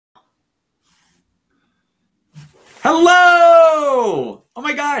Hello! Oh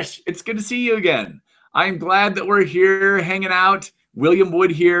my gosh, it's good to see you again. I'm glad that we're here hanging out. William Wood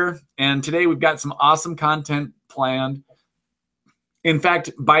here, and today we've got some awesome content planned. In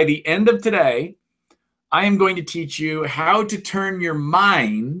fact, by the end of today, I am going to teach you how to turn your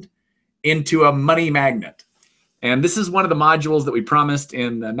mind into a money magnet. And this is one of the modules that we promised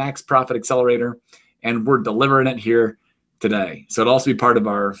in the Max Profit Accelerator, and we're delivering it here today. So it'll also be part of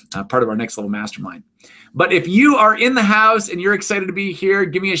our next level mastermind. But if you are in the house and you're excited to be here,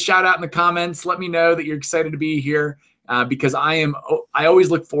 give me a shout out in the comments. Let me know that you're excited to be here because I always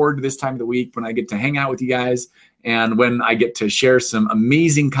look forward to this time of the week when I get to hang out with you guys and when I get to share some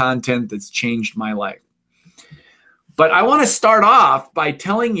amazing content that's changed my life. But I want to start off by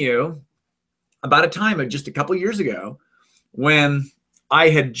telling you about a time of just a couple years ago when I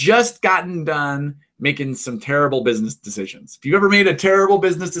had just gotten done making some terrible business decisions. If you've ever made a terrible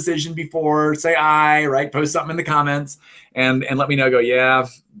business decision before, say aye, right? Post something in the comments and let me know, go, yeah,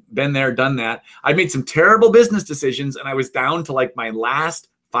 been there, done that. I made some terrible business decisions and I was down to like my last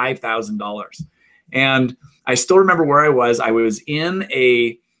 $5,000. And I still remember where I was. I was in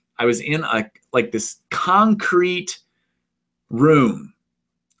a like this concrete room.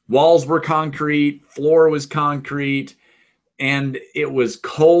 Walls were concrete, floor was concrete, and it was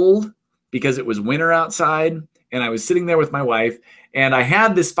cold because it was winter outside. And I was sitting there with my wife and I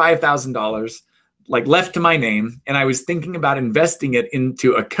had this $5,000 like left to my name. And I was thinking about investing it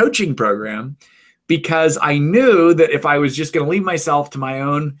into a coaching program because I knew that if I was just going to leave myself to my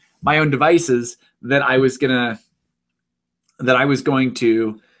own devices, that I was going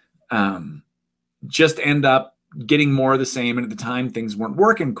to just end up getting more of the same. And at the time, things weren't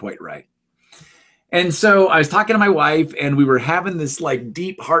working quite right. And so I was talking to my wife and we were having this like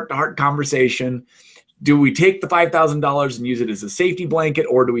deep heart-to-heart conversation. Do we take the $5,000 and use it as a safety blanket,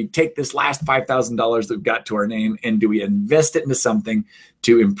 or do we take this last $5,000 that we've got to our name and do we invest it into something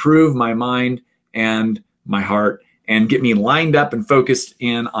to improve my mind and my heart and get me lined up and focused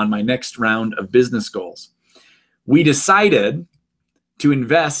in on my next round of business goals? We decided to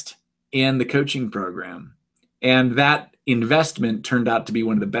invest in the coaching program, and that investment turned out to be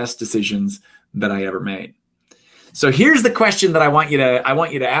one of the best decisions that I ever made. So here's the question that I want you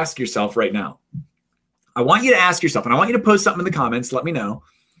to ask yourself right now. I want you to ask yourself, and I want you to post something in the comments, let me know.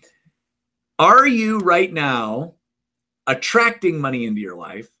 Are you right now attracting money into your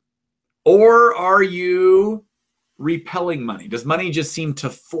life, or are you repelling money? Does money just seem to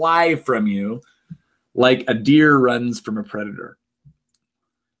fly from you like a deer runs from a predator?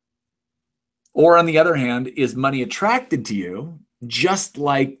 Or on the other hand, is money attracted to you just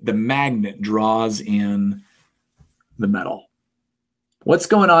like the magnet draws in the metal? What's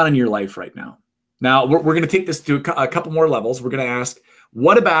going on in your life right now? Now, we're going to take this to a couple more levels. We're going to ask,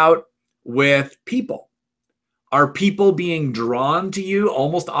 what about with people? Are people being drawn to you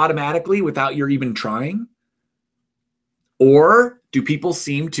almost automatically without your even trying? Or do people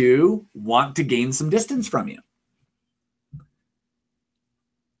seem to want to gain some distance from you?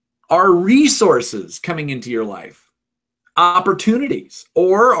 Are resources coming into your life? Opportunities,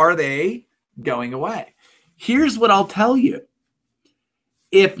 or are they going away? Here's what I'll tell you.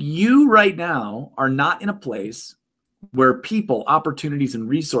 If you right now are not in a place where people, opportunities, and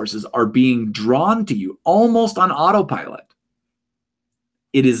resources are being drawn to you almost on autopilot,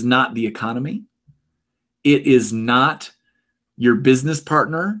 it is not the economy. It is not your business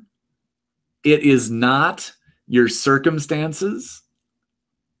partner. It is not your circumstances.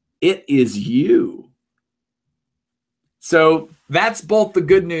 It is you. So that's both the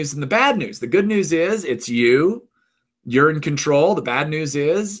good news and the bad news. The good news is it's you. You're in control. The bad news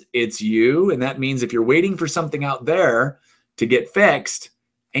is it's you. And that means if you're waiting for something out there to get fixed,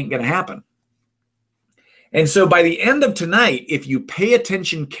 ain't going to happen. And so by the end of tonight, if you pay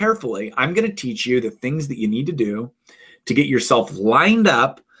attention carefully, I'm going to teach you the things that you need to do to get yourself lined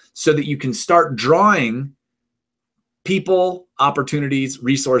up so that you can start drawing people, opportunities,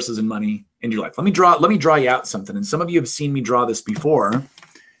 resources, and money into your life. Let me draw you out something. And some of you have seen me draw this before,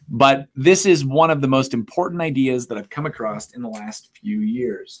 but this is one of the most important ideas that I've come across in the last few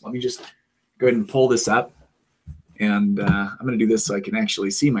years. Let me just go ahead and pull this up. And I'm going to do this so I can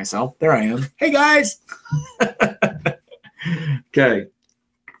actually see myself. There I am. Hey, guys. Okay.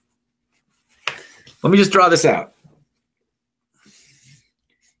 Let me just draw this out.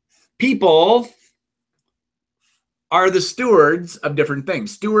 People are the stewards of different things.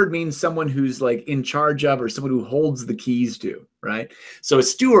 Steward means someone who's like in charge of, or someone who holds the keys to, right? So a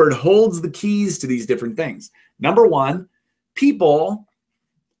steward holds the keys to these different things. Number one, people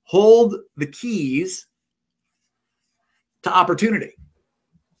hold the keys to opportunity.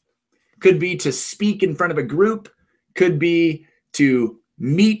 Could be to speak in front of a group, could be to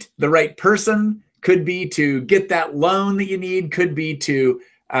meet the right person, could be to get that loan that you need, could be to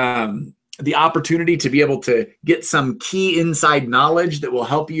the opportunity to be able to get some key inside knowledge that will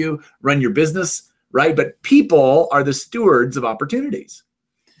help you run your business, right? But people are the stewards of opportunities.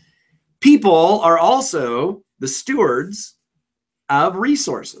 People are also the stewards of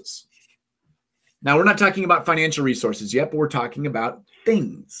resources. Now, we're not talking about financial resources yet, but we're talking about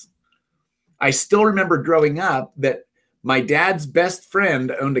things. I still remember growing up that my dad's best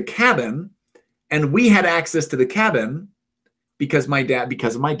friend owned a cabin, and we had access to the cabin because of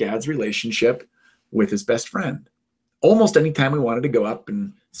my dad's relationship with his best friend. Almost any time we wanted to go up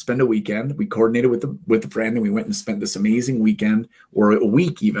and spend a weekend, we coordinated with the friend, and we went and spent this amazing weekend, or a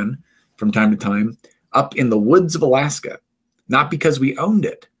week even, from time to time, up in the woods of Alaska. Not because we owned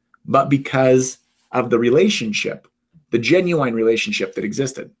it, but because of the relationship, the genuine relationship that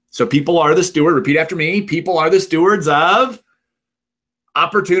existed. So people are the steward, repeat after me, people are the stewards of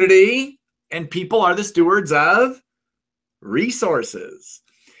opportunity, and people are the stewards of resources.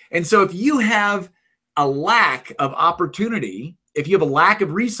 And so if you have a lack of opportunity, if you have a lack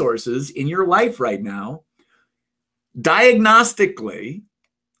of resources in your life right now, diagnostically,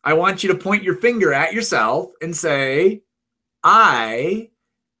 I want you to point your finger at yourself and say, I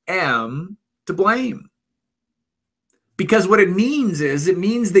am to blame. Because what it means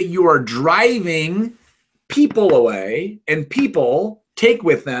that you are driving people away, and people take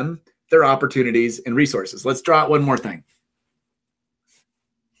with them their opportunities and resources. Let's draw out one more thing.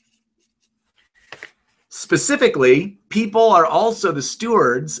 Specifically, people are also the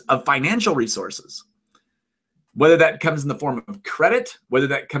stewards of financial resources, whether that comes in the form of credit, whether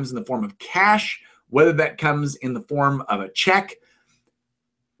that comes in the form of cash, whether that comes in the form of a check.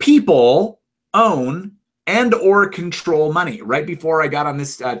 People own and or control money. Right before I got on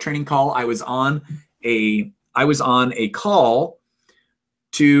this training call, I was on a call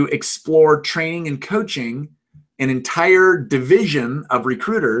to explore training and coaching an entire division of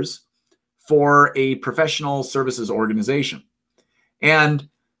recruiters for a professional services organization. And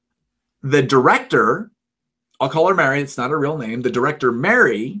the director, I'll call her Mary, it's not her real name, the director,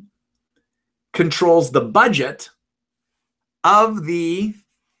 Mary, controls the budget of the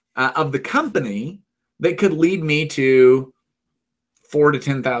company that could lead me to $4,000 to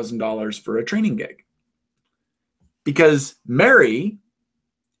 $10,000 for a training gig. Because Mary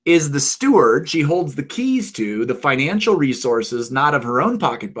is the steward, she holds the keys to the financial resources, not of her own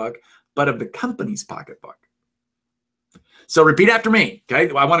pocketbook, but of the company's pocketbook. So repeat after me,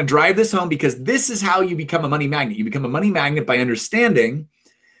 okay? I want to drive this home because this is how you become a money magnet. You become a money magnet by understanding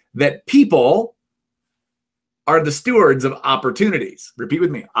that people are the stewards of opportunities. Repeat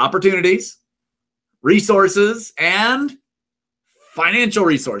with me, opportunities, resources, and financial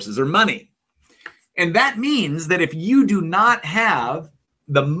resources or money. And that means that if you do not have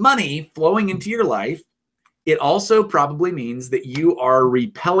the money flowing into your life, it also probably means that you are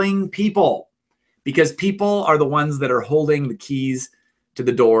repelling people, because people are the ones that are holding the keys to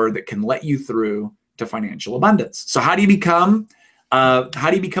the door that can let you through to financial abundance. So how do you become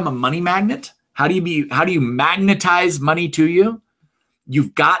a money magnet? How do you magnetize money to you?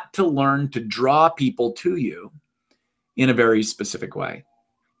 You've got to learn to draw people to you in a very specific way.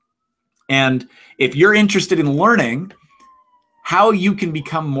 And if you're interested in learning how you can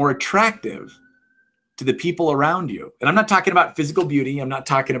become more attractive to the people around you, and I'm not talking about physical beauty, I'm not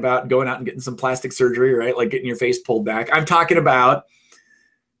talking about going out and getting some plastic surgery, right? Like getting your face pulled back. I'm talking about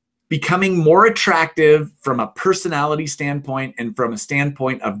becoming more attractive from a personality standpoint and from a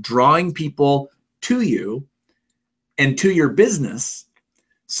standpoint of drawing people to you and to your business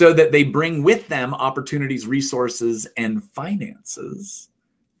so that they bring with them opportunities, resources, and finances.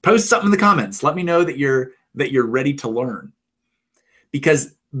 Post something in the comments. Let me know that you're ready to learn.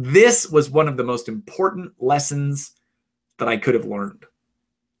 Because this was one of the most important lessons that I could have learned.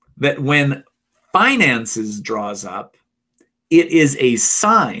 That when finances draws up, it is a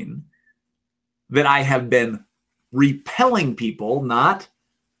sign that I have been repelling people, not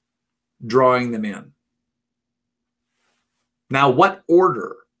drawing them in. Now, what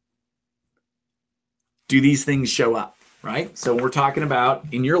order do these things show up, right? So we're talking about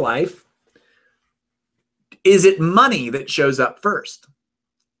in your life, is it money that shows up first?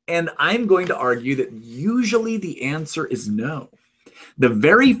 And I'm going to argue that usually the answer is no. The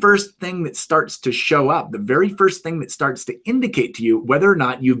very first thing that starts to show up, the very first thing that starts to indicate to you whether or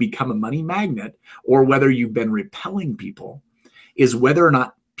not you've become a money magnet or whether you've been repelling people, is whether or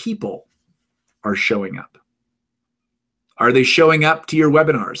not people are showing up. Are they showing up to your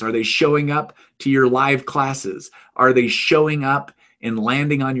webinars? Are they showing up to your live classes? Are they showing up and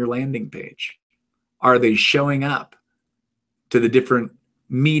landing on your landing page? Are they showing up to the different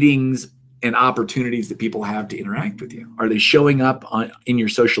meetings and opportunities that people have to interact with you? Are they showing up in your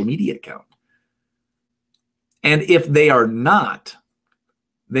social media account? And if they are not,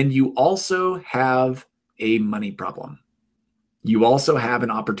 then you also have a money problem. You also have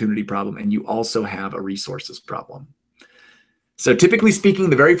an opportunity problem, and you also have a resources problem. So typically speaking,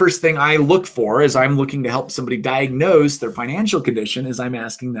 the very first thing I look for as I'm looking to help somebody diagnose their financial condition is I'm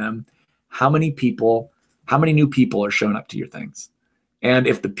asking them, how many new people are showing up to your things? And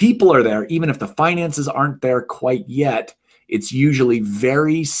if the people are there, even if the finances aren't there quite yet, it's usually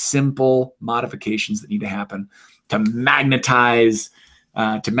very simple modifications that need to happen to magnetize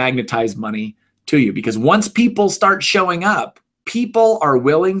money to you. Because once people start showing up, people are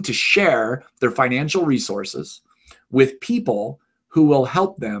willing to share their financial resources with people who will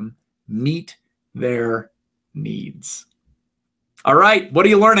help them meet their needs. All right, what are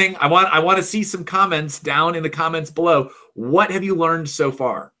you learning? I want to see some comments down in the comments below. What have you learned so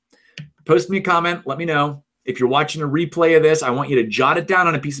far? Post me a comment, let me know. If you're watching a replay of this, I want you to jot it down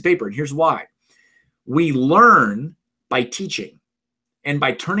on a piece of paper, and here's why. We learn by teaching, and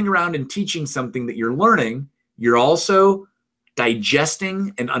by turning around and teaching something that you're learning, you're also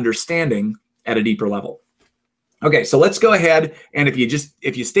digesting and understanding at a deeper level. Okay, so let's go ahead, and if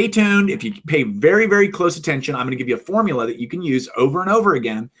you stay tuned, if you pay very, very close attention, I'm going to give you a formula that you can use over and over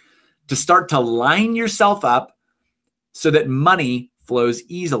again to start to line yourself up so that money flows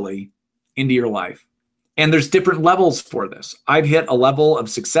easily into your life. And there's different levels for this. I've hit a level of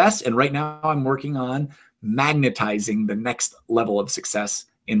success, and right now I'm working on magnetizing the next level of success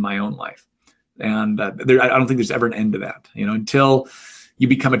in my own life. And I don't think there's ever an end to that. Until you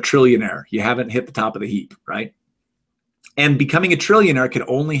become a trillionaire, you haven't hit the top of the heap, right? And becoming a trillionaire can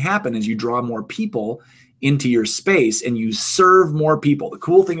only happen as you draw more people into your space and you serve more people. The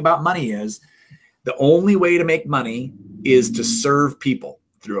cool thing about money is the only way to make money is to serve people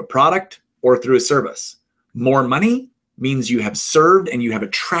through a product or through a service. More money means you have served and you have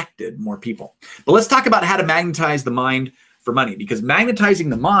attracted more people. But let's talk about how to magnetize the mind for money, because magnetizing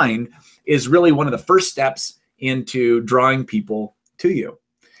the mind is really one of the first steps into drawing people to you.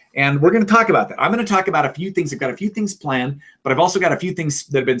 And we're going to talk about that. I'm going to talk about a few things. I've got a few things planned, but I've also got a few things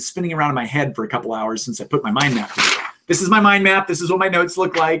that have been spinning around in my head for a couple hours since I put my mind map together. This is my mind map. This is what my notes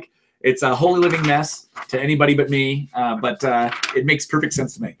look like. It's a holy living mess to anybody but me, but it makes perfect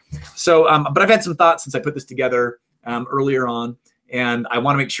sense to me. So, but I've had some thoughts since I put this together earlier on, and I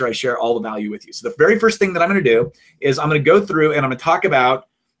want to make sure I share all the value with you. So the very first thing that I'm going to do is I'm going to go through and I'm going to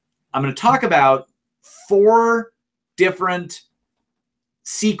talk about 4 different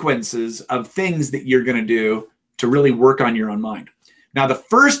sequences of things that you're going to do to really work on your own mind. Now, the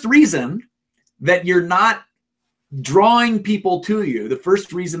first reason that you're not drawing people to you, the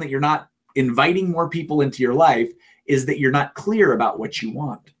first reason that you're not inviting more people into your life is that you're not clear about what you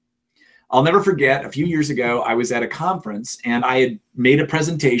want. I'll never forget, a few years ago, I was at a conference and I had made a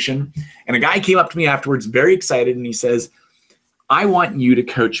presentation, and a guy came up to me afterwards very excited and he says, "I want you to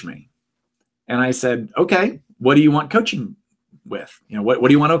coach me." And I said, "Okay, what do you want coaching with? What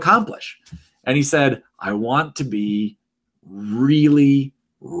do you want to accomplish?" And he said, "I want to be really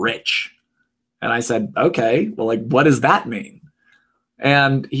rich." And I said, "Okay, well, what does that mean?"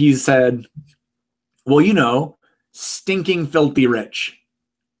 And he said, "Well, stinking filthy rich."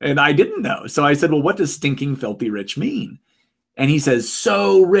 And I didn't know. So I said, "Well, what does stinking filthy rich mean?" And he says,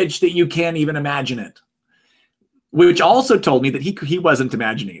 "So rich that you can't even imagine it." Which also told me that he wasn't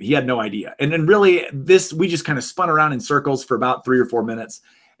imagining it. He had no idea. And then really we just kind of spun around in circles for about 3 or 4 minutes.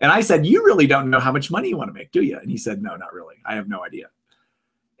 And I said, "You really don't know how much money you want to make, do you?" And he said, "No, not really. I have no idea."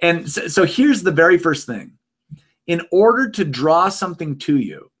 And so here's the very first thing. In order to draw something to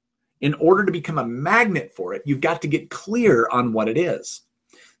you, in order to become a magnet for it, you've got to get clear on what it is.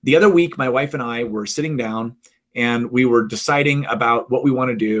 The other week, my wife and I were sitting down and we were deciding about what we want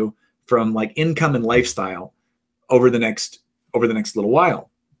to do from income and lifestyle over the next little while.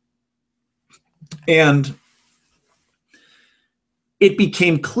 And it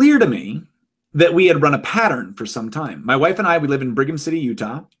became clear to me that we had run a pattern for some time. My wife and I, we live in Brigham City,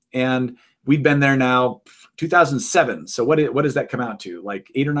 Utah, and we've been there now 2007. So what does that come out to?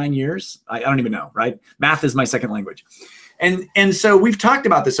 8 or 9 years? I don't even know, right? Math is my second language. And so we've talked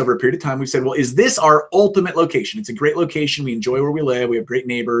about this over a period of time. We've said, well, is this our ultimate location? It's a great location. We enjoy where we live. We have great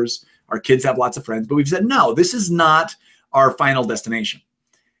neighbors. Our kids have lots of friends. But we've said, no, this is not our final destination.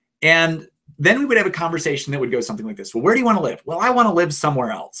 And then we would have a conversation that would go something like this. Well, where do you want to live? Well, I want to live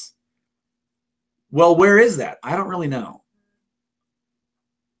somewhere else. Well, where is that? I don't really know.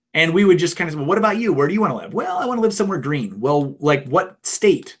 And we would just kind of say, well, what about you? Where do you want to live? Well, I want to live somewhere green. Well, what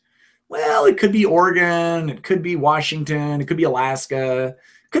state? Well, it could be Oregon, it could be Washington, it could be Alaska,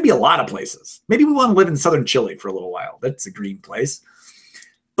 it could be a lot of places. Maybe we want to live in southern Chile for a little while. That's a green place.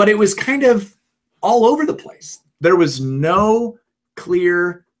 But it was kind of all over the place. There was no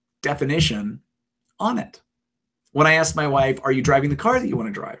clear definition on it. When I asked my wife, are you driving the car that you want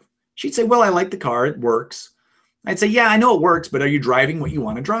to drive? She'd say, well, I like the car, it works. I'd say, yeah, I know it works, but are you driving what you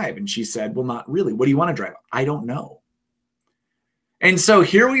want to drive? And she said, well, not really. What do you want to drive? I don't know. And so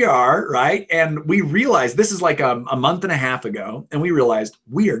here we are, right? And we realized this is like a month and a half ago, and we realized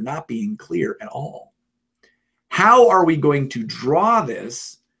we are not being clear at all. How are we going to draw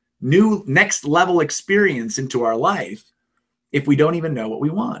this new next level experience into our life if we don't even know what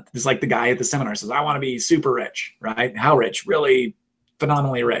we want? It's like the guy at the seminar says, I want to be super rich, right? How rich? Really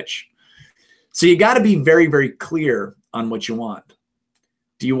phenomenally rich. So you got to be very, very clear on what you want.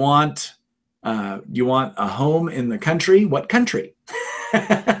 Do you want a home in the country? What country?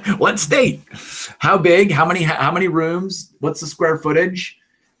 What state? How big? How many rooms? What's the square footage?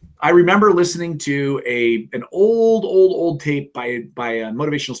 I remember listening to an old tape by a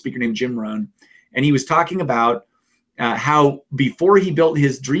motivational speaker named Jim Rohn, and he was talking about how before he built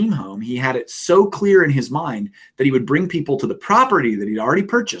his dream home, he had it so clear in his mind that he would bring people to the property that he'd already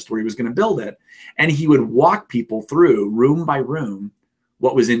purchased where he was going to build it, and he would walk people through room by room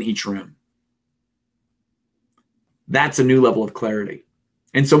what was in each room. That's a new level of clarity.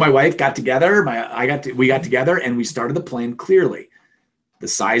 And so my wife got together, we got together, and we started the plan clearly. The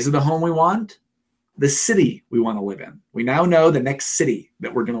size of the home we want, the city we want to live in. We now know the next city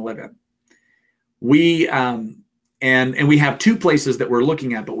that we're going to live in. We and we have two places that we're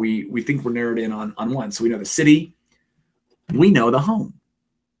looking at, but we think we're narrowed in on one. So we know the city, we know the home.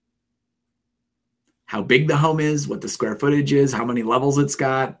 How big the home is, what the square footage is, how many levels it's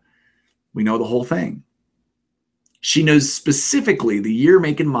got. We know the whole thing. She knows specifically the year,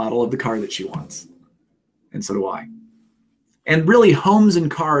 make, and model of the car that she wants. And so do I. And really, homes and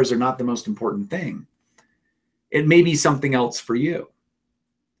cars are not the most important thing. It may be something else for you.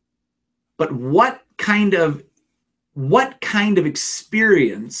 But what kind of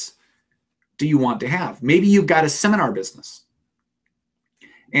experience do you want to have? Maybe you've got a seminar business.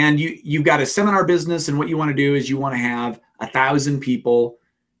 And you've got a seminar business, and what you want to do is you want to have 1,000 people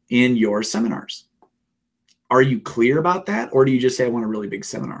in your seminars. Are you clear about that? Or do you just say, I want a really big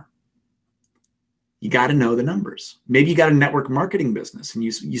seminar? You got to know the numbers. Maybe you got a network marketing business and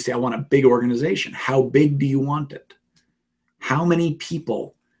you say, I want a big organization. How big do you want it? How many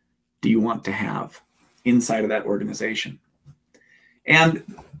people do you want to have inside of that organization?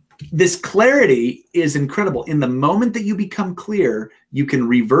 And this clarity is incredible. In the moment that you become clear, you can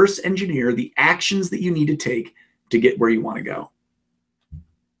reverse engineer the actions that you need to take to get where you want to go.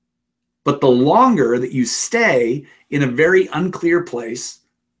 But the longer that you stay in a very unclear place,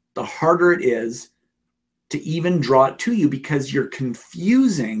 the harder it is to even draw it to you, because you're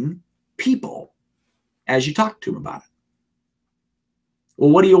confusing people as you talk to them about it. Well,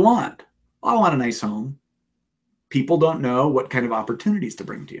 what do you want? I want a nice home. People don't know what kind of opportunities to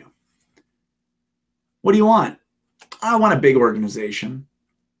bring to you. What do you want? I want a big organization.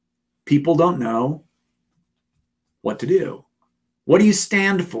 People don't know what to do. What do you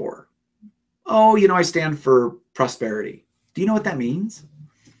stand for? Oh, I stand for prosperity. Do you know what that means?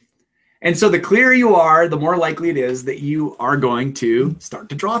 And so the clearer you are, the more likely it is that you are going to start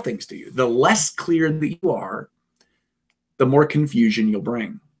to draw things to you. The less clear that you are, the more confusion you'll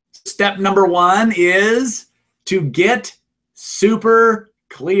bring. Step number one is to get super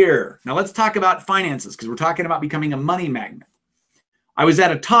clear. Now let's talk about finances, because we're talking about becoming a money magnet. I was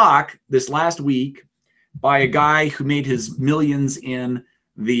at a talk this last week by a guy who made his millions in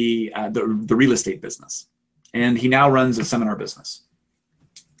the real estate business. And he now runs a seminar business.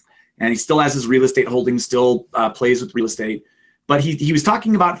 And he still has his real estate holdings, still plays with real estate. But he was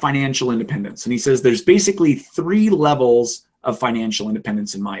talking about financial independence. And he says there's basically 3 levels of financial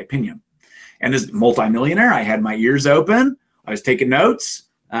independence, in my opinion. And as multimillionaire, I had my ears open. I was taking notes.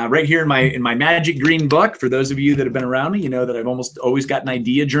 Right here in my magic green book, for those of you that have been around me, you know that I've almost always got an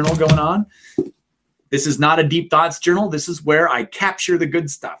idea journal going on. This is not a deep thoughts journal. This is where I capture the good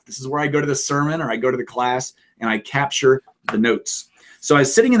stuff. This is where I go to the sermon or I go to the class and I capture the notes. So I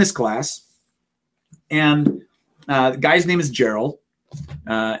was sitting in this class, and the guy's name is Gerald.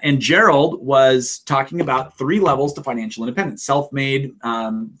 And Gerald was talking about 3 levels to financial independence: self-made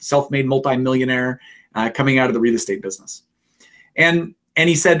multimillionaire, coming out of the real estate business. And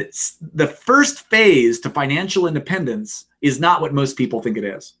he said the first phase to financial independence is not what most people think it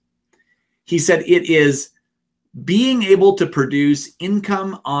is. He said it is being able to produce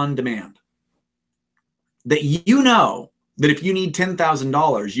income on demand. That that if you need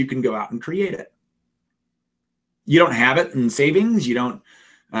 $10,000, you can go out and create it. You don't have it in savings. You don't,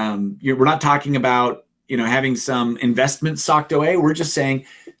 we're not talking about, having some investment socked away. We're just saying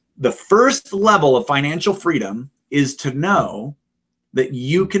the first level of financial freedom is to know that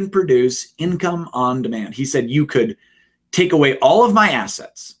you can produce income on demand. He said you could take away all of my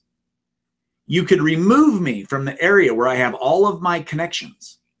assets. You could remove me from the area where I have all of my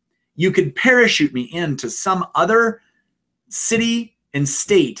connections. You could parachute me into some other city and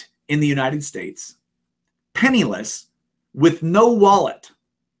state in the United States, penniless, with no wallet.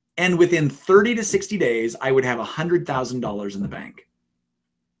 And within 30 to 60 days, I would have $100,000 in the bank.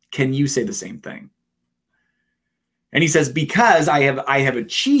 Can you say the same thing? And he says, because I have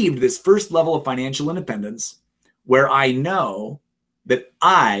achieved this first level of financial independence where I know that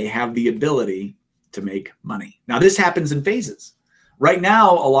I have the ability to make money. Now, this happens in phases. Right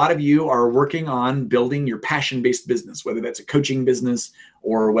now, a lot of you are working on building your passion-based business, whether that's a coaching business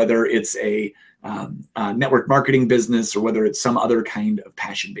or whether it's a network marketing business or whether it's some other kind of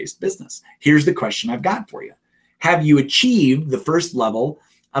passion-based business. Here's the question I've got for you. Have you achieved the first level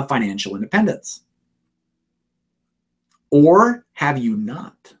of financial independence? Or have you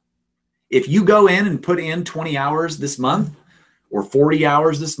not? If you go in and put in 20 hours this month or 40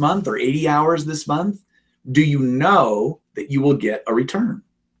 hours this month or 80 hours this month, do you know that you will get a return?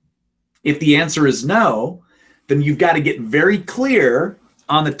 If the answer is no, then you've got to get very clear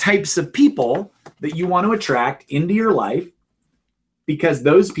on the types of people that you want to attract into your life, because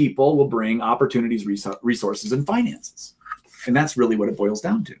those people will bring opportunities, resources, and finances. And that's really what it boils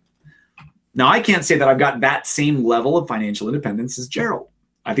down to. Now, I can't say that I've got that same level of financial independence as Gerald.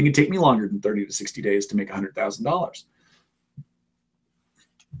 I think it'd take me longer than 30 to 60 days to make $100,000.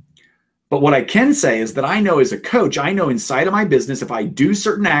 But what I can say is that I know as a coach, I know inside of my business, if I do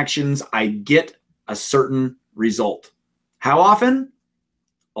certain actions, I get a certain result. How often?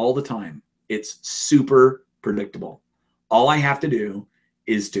 All the time. It's super predictable. All I have to do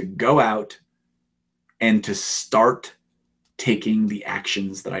is to go out and to start taking the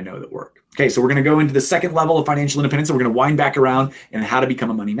actions that I know that work. Okay, so we're going to go into the second level of financial independence, and we're going to wind back around and how to become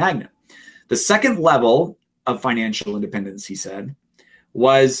a money magnet. The second level of financial independence, he said,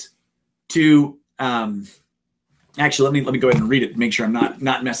 was to actually let me go ahead and read it to make sure I'm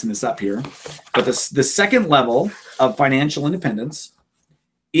not messing this up here. But the second level of financial independence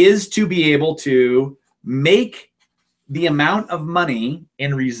is to be able to make the amount of money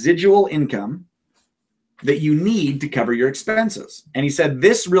in residual income that you need to cover your expenses. And he said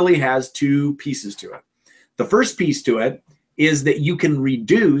this really has two pieces to it. The first piece to it is that you can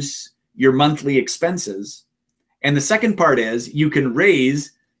reduce your monthly expenses. And the second part is you can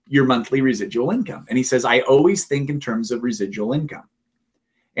raise your monthly residual income. And he says, I always think in terms of residual income.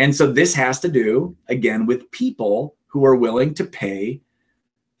 And so this has to do, again, with people who are willing to pay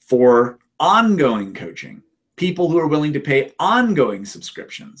for ongoing coaching, people who are willing to pay ongoing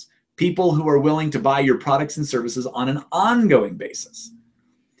subscriptions, people who are willing to buy your products and services on an ongoing basis.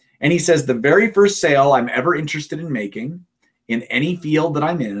 And he says, the very first sale I'm ever interested in making in any field that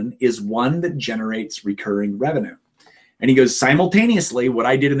I'm in is one that generates recurring revenue. And he goes, simultaneously, what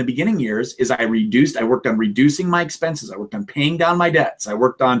I did in the beginning years is I worked on reducing my expenses. I worked on paying down my debts. I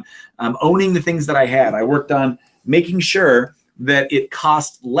worked on owning the things that I had. I worked on making sure that it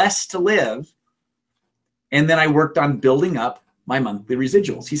cost less to live. And then I worked on building up my monthly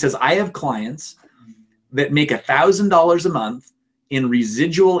residuals. He says, I have clients that make $1,000 a month in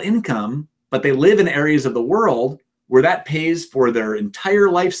residual income, but they live in areas of the world where that pays for their entire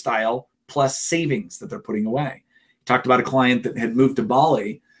lifestyle plus savings that they're putting away. He talked about a client that had moved to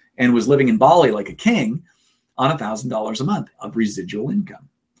Bali and was living in Bali like a king on $1,000 a month of residual income,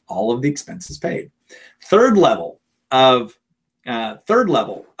 all of the expenses paid. Third level of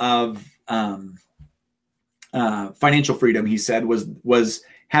financial freedom, he said, was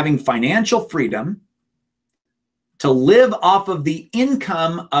having financial freedom to live off of the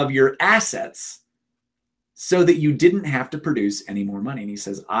income of your assets so that you didn't have to produce any more money. And he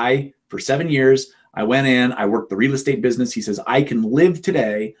says, for 7 years, I went in, I worked the real estate business. He says, I can live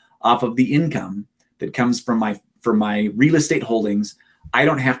today off of the income that comes from my real estate holdings. I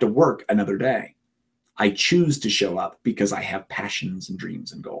don't have to work another day. I choose to show up because I have passions and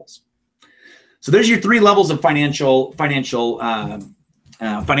dreams and goals. So there's your three levels of financial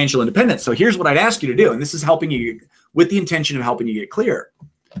independence. So here's what I'd ask you to do, and this is helping you with the intention of helping you get clear.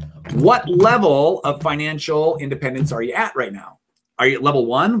 What level of financial independence are you at right now? Are you at level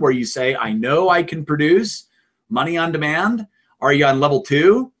 1 where you say, I know I can produce money on demand? Are you on level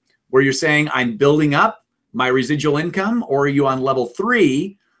 2 where you're saying I'm building up my residual income? Or are you on level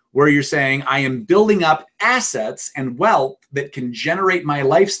 3 where you're saying, I am building up assets and wealth that can generate my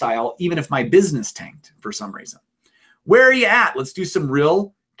lifestyle, even if my business tanked for some reason. Where are you at? Let's do some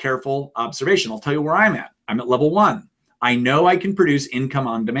real careful observation. I'll tell you where I'm at. I'm at level 1. I know I can produce income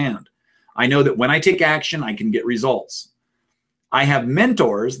on demand. I know that when I take action, I can get results. I have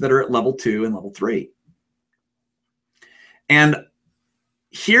mentors that are at level 2 and level 3. And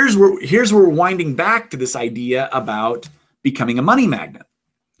here's where we're winding back to this idea about becoming a money magnet,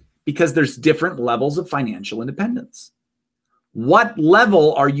 because there's different levels of financial independence. What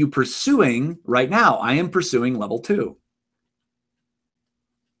level are you pursuing right now? I am pursuing level 2.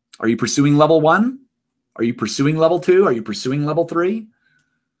 Are you pursuing level 1? Are you pursuing level 2? Are you pursuing level 3?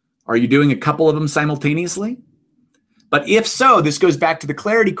 Are you doing a couple of them simultaneously? But if so, this goes back to the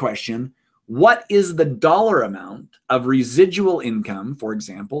clarity question. What is the dollar amount of residual income, for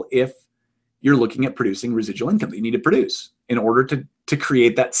example, if you're looking at producing residual income that you need to produce in order to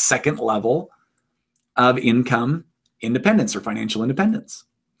create that second level of income independence or financial independence?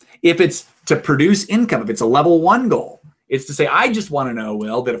 If it's to produce income, if it's a level 1 goal, it's to say, I just want to know,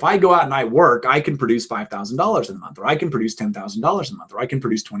 Will, that if I go out and I work, I can produce $5,000 in a month, or I can produce $10,000 in a month, or I can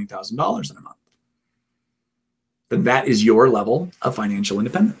produce $20,000 in a month. Then that is your level of financial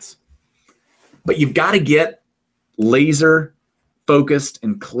independence. But you've got to get laser focused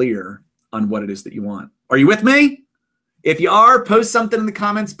and clear on what it is that you want. Are you with me? If you are, post something in the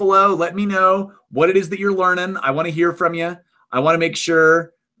comments below. Let me know what it is that you're learning. I want to hear from you. I want to make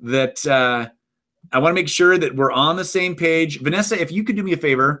sure that we're on the same page. Vanessa, if you could do me a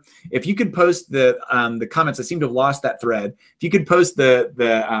favor, if you could post the comments. I seem to have lost that thread. If you could post the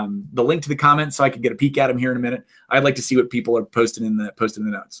link to the comments so I could get a peek at them here in a minute. I'd like to see what people are posting in the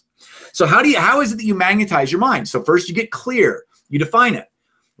notes. So how is it that you magnetize your mind? So first you get clear, you define it.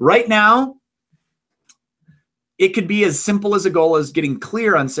 Right now, it could be as simple as a goal as getting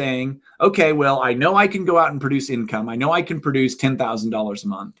clear on saying, okay, well, I know I can go out and produce income. I know I can produce $10,000 a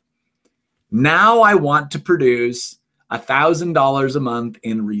month. Now I want to produce $1,000 a month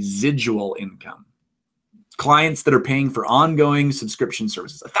in residual income. Clients that are paying for ongoing subscription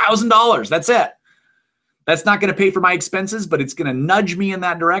services, $1,000, that's it. That's not going to pay for my expenses, but it's going to nudge me in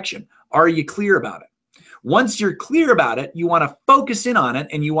that direction. Are you clear about it? Once you're clear about it, you want to focus in on it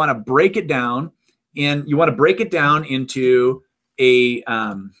and you want to break it down. And you want to break it down into a,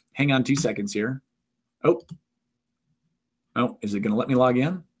 hang on 2 seconds here. Oh, is it going to let me log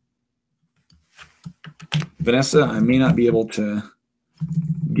in? Vanessa, I may not be able to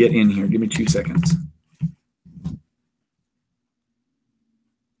get in here. Give me 2 seconds.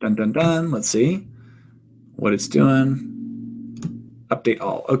 Dun, dun, dun. Let's see what it's doing. Update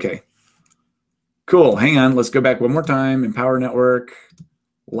all. Okay. Cool. Hang on. Let's go back one more time. Empower Network.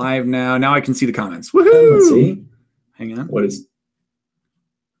 Live now. Now I can see the comments. Woohoo! Let's see. Hang on. What is?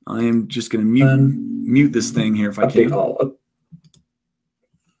 I am just going to mute this thing here if I can. All.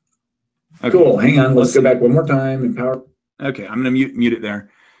 Okay. Cool. Hang on. Let's go back one more time. Empower. Okay. I'm going to mute it there.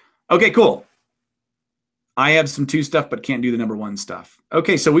 Okay. Cool. I have some 2 stuff, but can't do the number 1 stuff.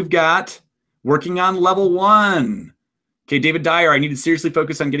 Okay. So we've got working on level 1. Okay. David Dyer, I need to seriously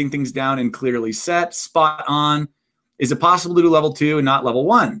focus on getting things down and clearly set. Spot on. Is it possible to do level 2 and not level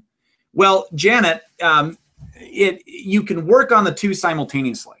 1? Well, Janet, you can work on the 2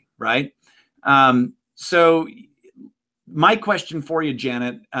 simultaneously, right? So my question for you,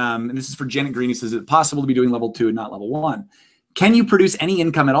 Janet, and this is for Janet Green, says, is it possible to be doing level 2 and not level 1? Can you produce any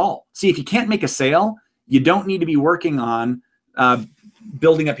income at all? See, if you can't make a sale, you don't need to be working on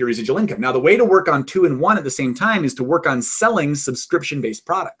building up your residual income. Now, the way to work on 2 and 1 at the same time is to work on selling subscription-based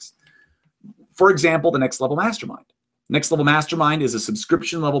products. For example, the Next Level Mastermind. Next Level Mastermind is a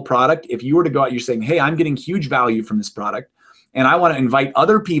subscription level product. If you were to go out, you're saying, hey, I'm getting huge value from this product, and I want to invite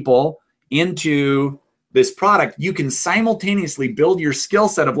other people into this product, you can simultaneously build your skill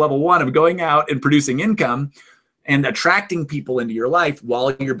set of level 1 of going out and producing income and attracting people into your life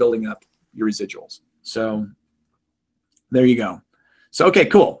while you're building up your residuals. So there you go. So, okay,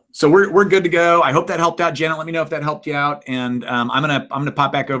 cool. So we're good to go. I hope that helped out, Janet. Let me know if that helped you out. And I'm gonna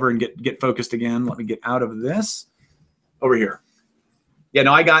pop back over and get focused again. Let me get out of this. Over here. Yeah,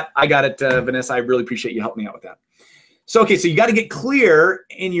 no, I got it, Vanessa. I really appreciate you helping me out with that. So, okay, so you got to get clear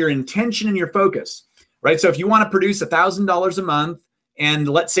in your intention and your focus, right? So if you want to produce $1,000 a month, and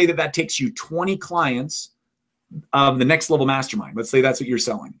let's say that takes you 20 clients of the Next Level Mastermind. Let's say that's what you're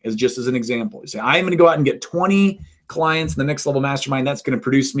selling, just as an example. You say, I'm going to go out and get 20 clients in the Next Level Mastermind. That's going to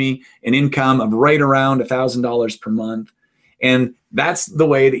produce me an income of right around $1,000 per month. And that's the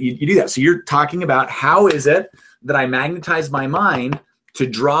way that you do that. So you're talking about, how is it that I magnetize my mind to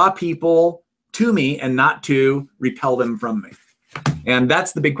draw people to me and not to repel them from me? And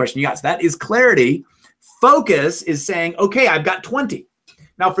that's the big question you got. So that is clarity. Focus is saying, okay, I've got 20.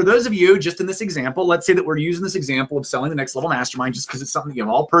 Now, for those of you just in this example, let's say that we're using this example of selling the Next Level Mastermind just because it's something you've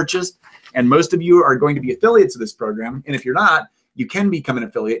all purchased, and most of you are going to be affiliates of this program. And if you're not, you can become an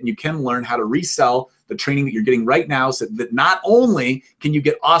affiliate and you can learn how to resell the training that you're getting right now, so that not only can you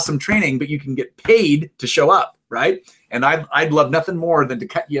get awesome training, but you can get paid to show up, right? And I'd love nothing more than to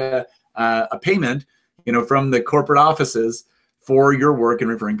cut you a payment, you know, from the corporate offices for your work and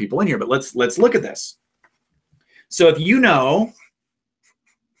referring people in here. But let's look at this. So if you know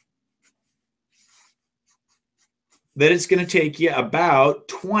that it's going to take you about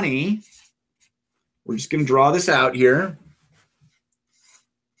 20, we're just going to draw this out here,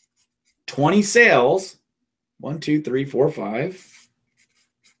 20 sales, 1, 2, 3, 4, 5.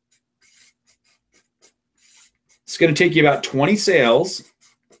 It's going to take you about 20 sales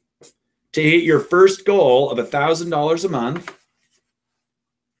to hit your first goal of $1,000 a month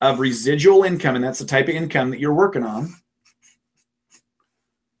of residual income, and that's the type of income that you're working on.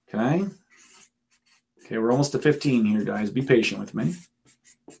 Okay. Okay, we're almost to 15 here, guys. Be patient with me.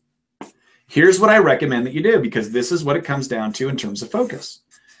 Here's what I recommend that you do, because this is what it comes down to in terms of focus.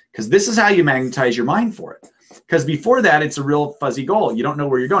 Because this is how you magnetize your mind for it. Because before that, it's a real fuzzy goal. You don't know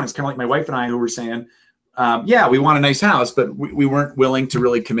where you're going. It's kind of like my wife and I who were saying, yeah, we want a nice house, but we weren't willing to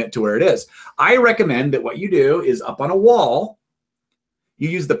really commit to where it is. I recommend that what you do is up on a wall, you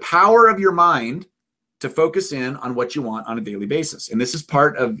use the power of your mind to focus in on what you want on a daily basis. And this is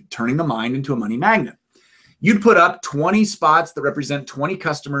part of turning the mind into a money magnet. You'd put up 20 spots that represent 20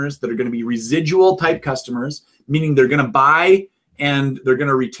 customers that are going to be residual type customers, meaning they're going to buy and they're going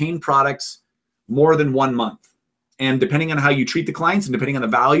to retain products more than 1 month. And depending on how you treat the clients and depending on the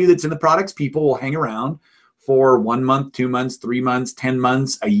value that's in the products, people will hang around for 1 month, 2 months, 3 months, 10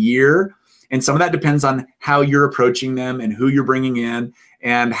 months, a year. And some of that depends on how you're approaching them and who you're bringing in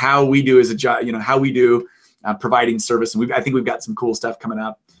and how we do as a job, you know, how we do providing service. And I think we've got some cool stuff coming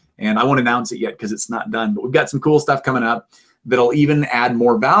up. And I won't announce it yet because it's not done, but we've got some cool stuff coming up that'll even add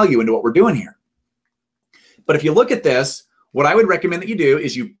more value into what we're doing here. But if you look at this, what I would recommend that you do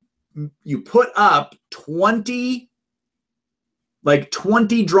is you put up 20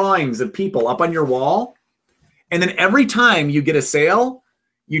 drawings of people up on your wall. And then every time you get a sale,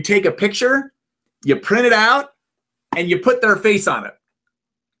 you take a picture, you print it out, and you put their face on it.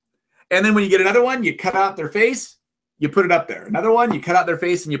 And then when you get another one, you cut out their face, you put it up there. Another one, you cut out their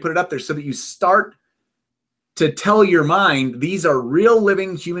face and you put it up there, so that you start to tell your mind, these are real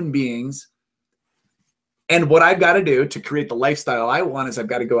living human beings. And what I've got to do to create the lifestyle I want is I've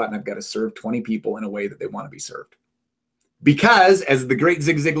got to go out and I've got to serve 20 people in a way that they want to be served. Because as the great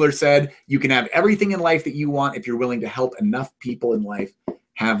Zig Ziglar said, you can have everything in life that you want if you're willing to help enough people in life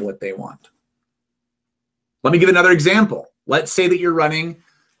have what they want. Let me give another example. Let's say that you're running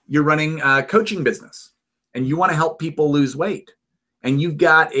a coaching business and you want to help people lose weight, and you've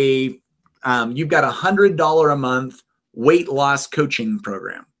got a $100 a month weight loss coaching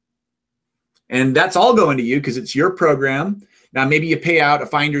program, and that's all going to you because it's your program. Now maybe you pay out a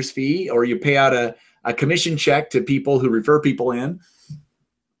finder's fee or you pay out a commission check to people who refer people in.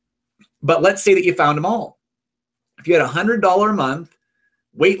 But let's say that you found them all. If you had a $100 a month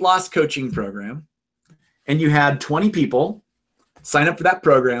weight loss coaching program and you had 20 people sign up for that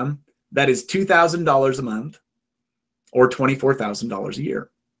program, that is $2,000 a month or $24,000 a year.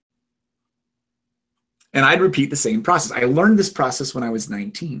 And I'd repeat the same process. I learned this process when I was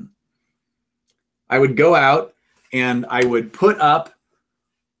 19. I would go out and I would put up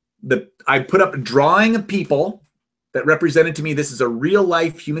a drawing of people that represented to me, this is a real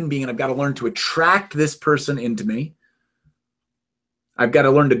life human being, and I've got to learn to attract this person into me. I've got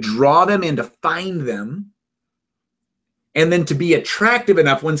to learn to draw them in, to find them, and then to be attractive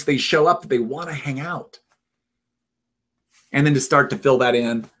enough once they show up that they want to hang out. And then to start to fill that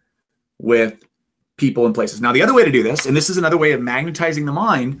in with people and places. Now, the other way to do this, and this is another way of magnetizing the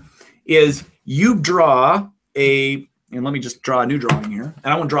mind, is you draw and let me just draw a new drawing here.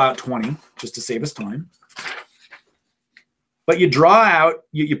 And I won't draw out 20 just to save us time. But you draw out,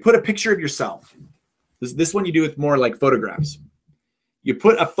 you put a picture of yourself. This one you do with more like photographs. You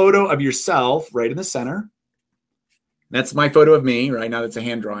put a photo of yourself right in the center. That's my photo of me right now. That's a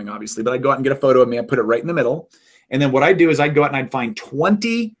hand drawing, obviously, but I'd go out and get a photo of me. I put it right in the middle. And then what I'd do is I'd go out and I'd find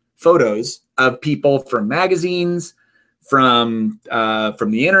 20 photos of people from magazines, from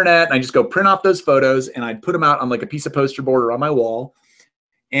the internet. And I just go print off those photos and I'd put them out on like a piece of poster board or on my wall.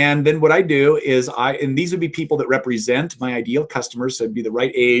 And then what I do is and these would be people that represent my ideal customers. So it'd be the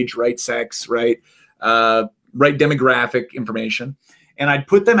right age, right sex, right demographic information. And I'd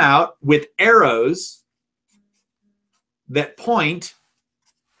put them out with arrows that point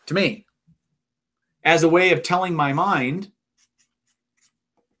to me as a way of telling my mind,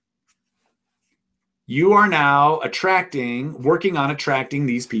 you are now working on attracting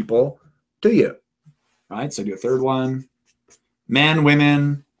these people to you, right? So do a third one. Men,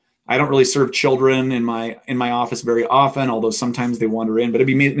 women. I don't really serve children in my office very often, although sometimes they wander in, but it'd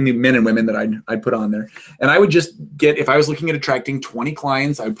be mainly men and women that I'd put on there. And I would just get, if I was looking at attracting 20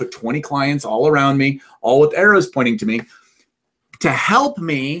 clients, I would put 20 clients all around me, all with arrows pointing to me, to help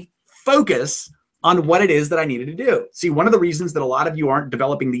me focus on what it is that I needed to do. See, one of the reasons that a lot of you aren't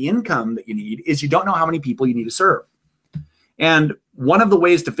developing the income that you need is you don't know how many people you need to serve. And one of the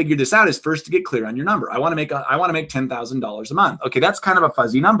ways to figure this out is first to get clear on your number. I want to make $10,000 a month. Okay, that's kind of a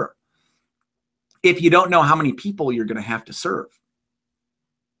fuzzy number if you don't know how many people you're going to have to serve.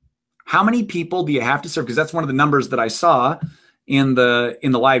 How many people do you have to serve? Because that's one of the numbers that I saw in the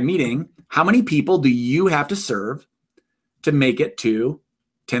live meeting. How many people do you have to serve to make it to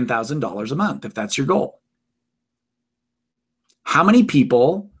 $10,000 a month, if that's your goal? How many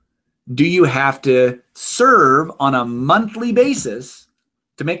people do you have to serve on a monthly basis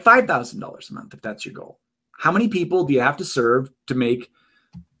to make $5,000 a month, if that's your goal? How many people do you have to serve to make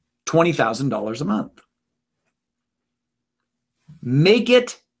 $20,000 a month? Make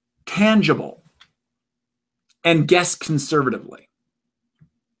it tangible and guess conservatively.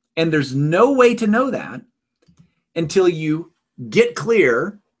 And there's no way to know that until you get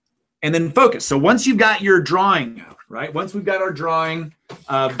clear and then focus. So once you've got your drawing out, right? Once we've got our drawing,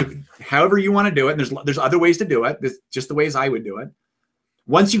 however you want to do it, and there's other ways to do it. This just the ways I would do it.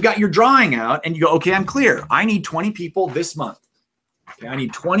 Once you've got your drawing out and you go, okay, I'm clear. I need 20 people this month. Okay, I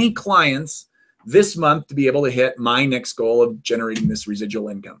need 20 clients this month to be able to hit my next goal of generating this residual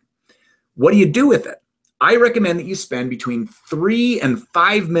income. What do you do with it? I recommend that you spend between 3 and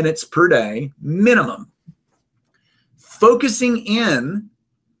 5 minutes per day, minimum, focusing in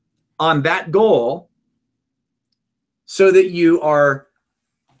on that goal so that you are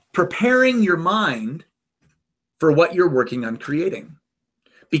preparing your mind for what you're working on creating.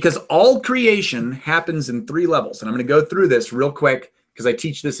 Because all creation happens in 3 levels. And I'm going to go through this real quick because I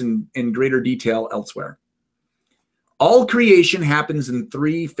teach this in greater detail elsewhere. All creation happens in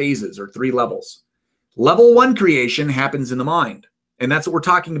 3 phases or 3 levels. Level 1 creation happens in the mind. And that's what we're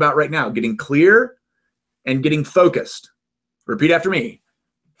talking about right now, getting clear and getting focused. Repeat after me.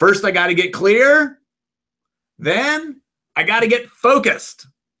 First, I got to get clear. Then I got to get focused.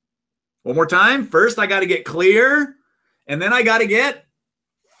 One more time. First, I got to get clear. And then I got to get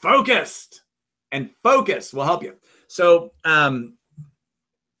focused. And focus will help you. So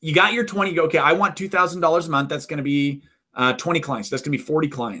you got your 20. You go, okay, I want $2,000 a month. That's going to be 20 clients. That's going to be 40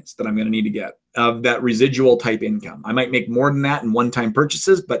 clients that I'm going to need to get of that residual type income. I might make more than that in one-time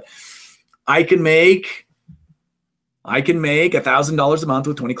purchases, but I can make $1,000 a month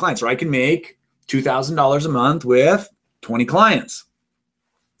with 20 clients, or I can make $2,000 a month with 20 clients.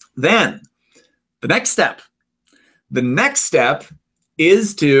 Then the next step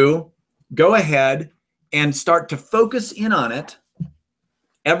is to go ahead and start to focus in on it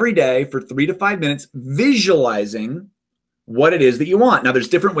every day for 3 to 5 minutes, visualizing what it is that you want. Now, there's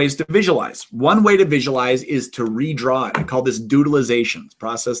different ways to visualize. One way to visualize is to redraw it. I call this doodleization. It's a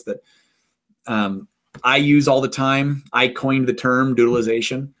process that I use all the time. I coined the term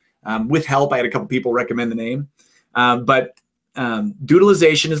doodleization. With help, I had a couple people recommend the name. But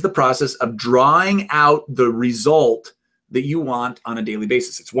doodleization is the process of drawing out the result that you want on a daily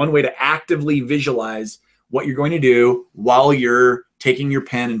basis. It's one way to actively visualize what you're going to do while you're taking your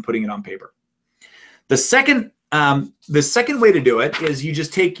pen and putting it on paper. The second way to do it is you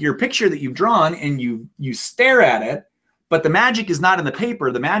just take your picture that you've drawn and you stare at it, but the magic is not in the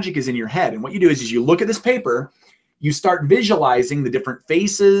paper. The magic is in your head. And what you do is you look at this paper, you start visualizing the different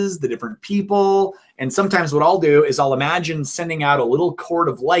faces, the different people. And sometimes what I'll do is I'll imagine sending out a little cord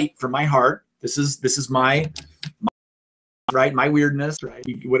of light from my heart. This is my weirdness, right?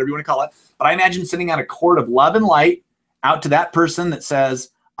 Whatever you want to call it. But I imagine sending out a cord of love and light out to that person that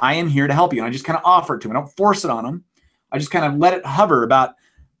says, I am here to help you. And I just kind of offer it to them. I don't force it on them. I just kind of let it hover about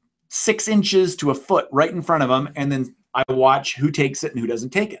 6 inches to a foot right in front of them. And then I watch who takes it and who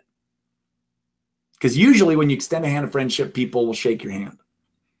doesn't take it. Because usually when you extend a hand of friendship, people will shake your hand.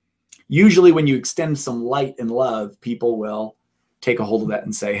 Usually when you extend some light and love, people will take a hold of that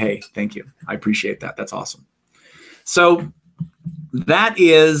and say, hey, thank you. I appreciate that. That's awesome. So that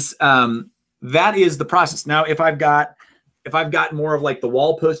is the process. Now, if I've got more of like the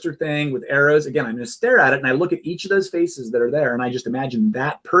wall poster thing with arrows, again, I'm going to stare at it and I look at each of those faces that are there and I just imagine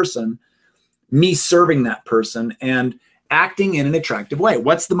that person, me serving that person and acting in an attractive way.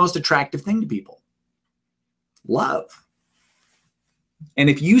 What's the most attractive thing to people? Love. And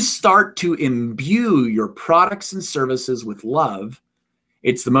if you start to imbue your products and services with love,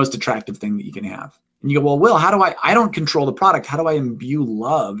 it's the most attractive thing that you can have. And you go, well, Will, how do I don't control the product. How do I imbue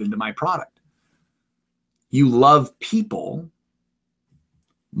love into my product? You love people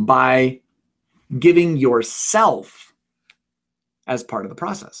by giving yourself as part of the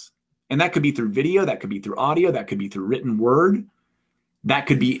process. And that could be through video, that could be through audio, that could be through written word, that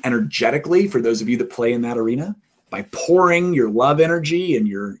could be energetically for those of you that play in that arena, by pouring your love energy and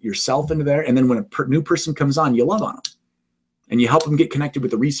yourself into there. And then when a new person comes on, you love on them. And you help them get connected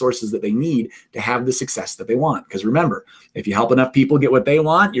with the resources that they need to have the success that they want. Because remember, if you help enough people get what they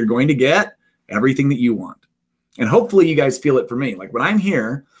want, you're going to get everything that you want. And hopefully you guys feel it for me. Like when I'm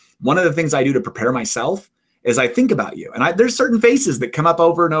here, one of the things I do to prepare myself is I think about you. And there's certain faces that come up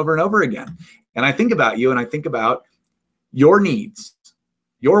over and over and over again. And I think about you and I think about your needs,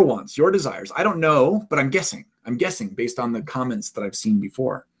 your wants, your desires. I don't know, but I'm guessing. I'm guessing based on the comments that I've seen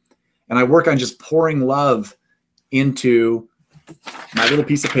before. And I work on just pouring love into my little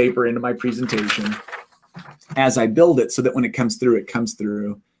piece of paper, into my presentation as I build it so that when it comes through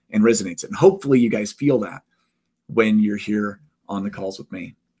and resonates. And hopefully you guys feel that when you're here on the calls with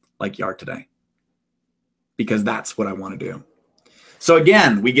me like you are today, because that's what I want to do. So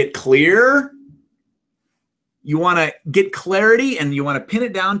again, we get clear. You want to get clarity and you want to pin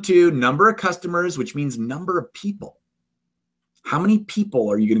it down to number of customers, which means number of people. How many people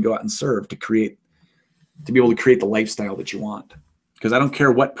are you going to go out and serve to be able to create the lifestyle that you want? Because I don't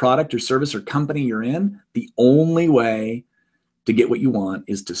care what product or service or company you're in, the only way to get what you want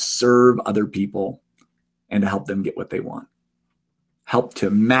is to serve other people and to help them get what they want. Help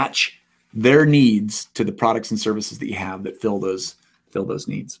to match their needs to the products and services that you have that fill those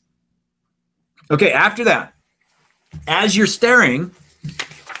needs. Okay, after that, as you're staring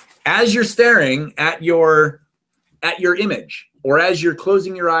at your image, or as you're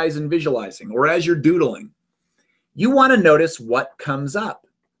closing your eyes and visualizing, or as you're doodling, you want to notice what comes up.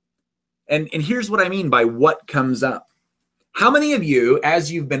 And here's what I mean by what comes up. How many of you,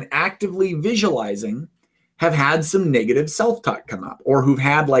 as you've been actively visualizing, have had some negative self-talk come up, or who've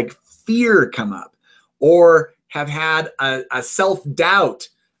had like fear come up, or have had a self-doubt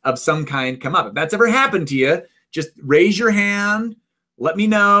of some kind come up? If that's ever happened to you, just raise your hand. Let me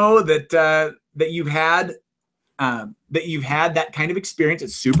know that you've had that kind of experience.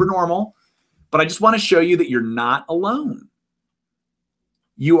 It's super normal, but I just want to show you that you're not alone.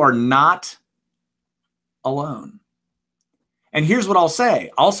 You are not alone. And here's what I'll say.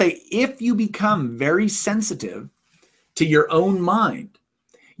 I'll say, if you become very sensitive to your own mind,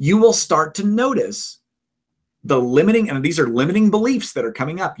 you will start to notice the limiting, and these are limiting beliefs that are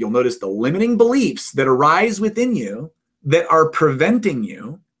coming up. You'll notice the limiting beliefs that arise within you that are preventing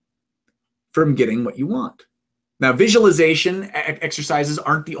you from getting what you want. Now, visualization exercises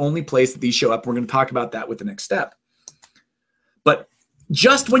aren't the only place that these show up. We're going to talk about that with the next step. But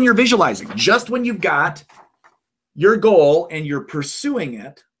just when you're visualizing, just when you've got your goal and you're pursuing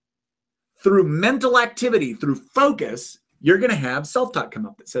it through mental activity, through focus, you're going to have self-talk come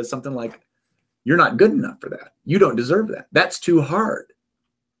up that says something like, you're not good enough for that. You don't deserve that. That's too hard.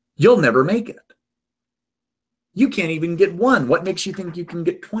 You'll never make it. You can't even get one. What makes you think you can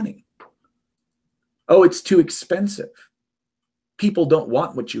get 20? Oh, it's too expensive. People don't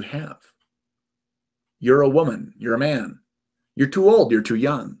want what you have. You're a woman. You're a man. You're too old. You're too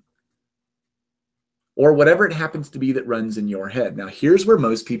young. Or whatever it happens to be that runs in your head. Now, here's where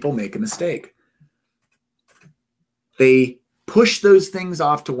most people make a mistake. They push those things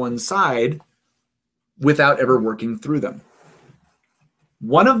off to one side without ever working through them.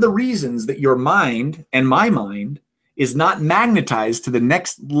 One of the reasons that your mind and my mind is not magnetized to the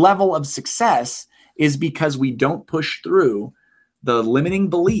next level of success is because we don't push through the limiting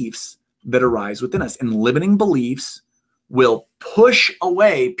beliefs that arise within us. And limiting beliefs will push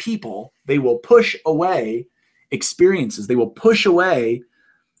away people. They will push away experiences. They will push away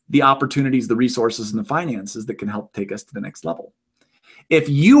the opportunities, the resources, and the finances that can help take us to the next level. If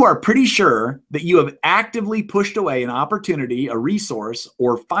you are pretty sure that you have actively pushed away an opportunity, a resource,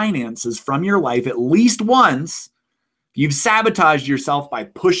 or finances from your life at least once, you've sabotaged yourself by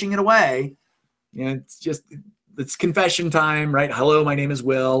pushing it away. You know, it's confession time, right? Hello, my name is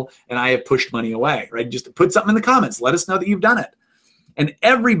Will, and I have pushed money away, right? Just put something in the comments. Let us know that you've done it. And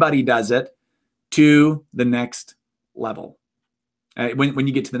everybody does it to the next level. When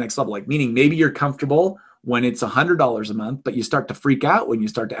you get to the next level, like meaning maybe you're comfortable when it's $100 a month, but you start to freak out when you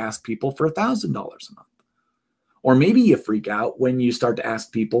start to ask people for $1,000 a month. Or maybe you freak out when you start to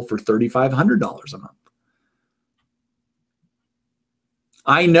ask people for $3,500 a month.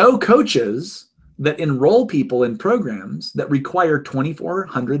 I know coaches that enroll people in programs that require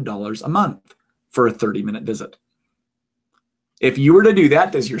 $2,400 a month for a 30-minute visit. If you were to do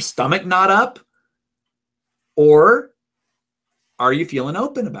that, does your stomach knot up? Or are you feeling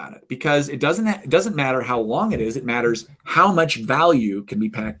open about it? Because it doesn't matter how long it is. It matters how much value can be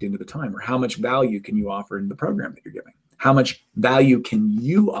packed into the time, or how much value can you offer in the program that you're giving. How much value can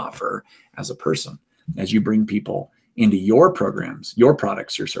you offer as a person as you bring people into your programs, your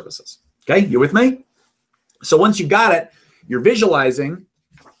products, your services? Okay, you with me? So once you got it, you're visualizing.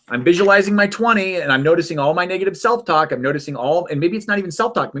 I'm visualizing my 20 and I'm noticing all my negative self-talk. I'm noticing all, and maybe it's not even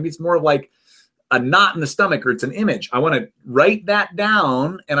self-talk. Maybe it's more of like a knot in the stomach, or it's an image. I want to write that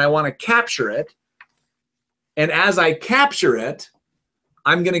down and I want to capture it. And as I capture it,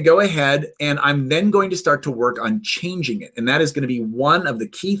 I'm going to go ahead and I'm then going to start to work on changing it. And that is going to be one of the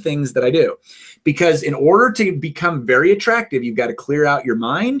key things that I do. Because in order to become very attractive, you've got to clear out your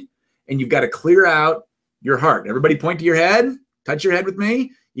mind and you've got to clear out your heart. Everybody point to your head. Touch your head with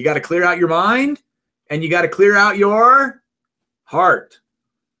me. You got to clear out your mind and you got to clear out your heart.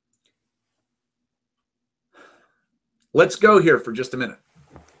 Let's go here for just a minute.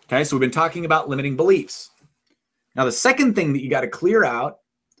 Okay, so we've been talking about limiting beliefs. Now, the second thing that you got to clear out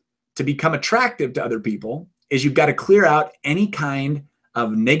to become attractive to other people is you've got to clear out any kind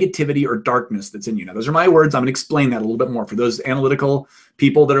of negativity or darkness that's in you. Now, those are my words. I'm going to explain that a little bit more. For those analytical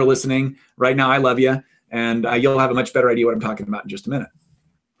people that are listening right now, I love you, and you'll have a much better idea what I'm talking about in just a minute.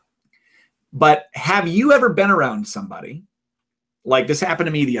 But have you ever been around somebody, like this happened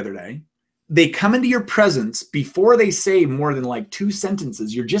to me the other day, they come into your presence before they say more than like 2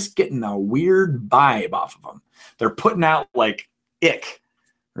 sentences, you're just getting a weird vibe off of them. They're putting out like ick,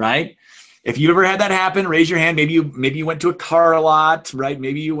 right? If you've ever had that happen, raise your hand. Maybe you went to a car lot, right?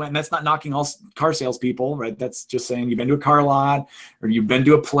 Maybe you went, and that's not knocking all car salespeople, right? That's just saying you've been to a car lot, or you've been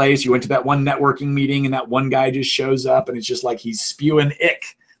to a place, you went to that one networking meeting and that one guy just shows up and it's just like he's spewing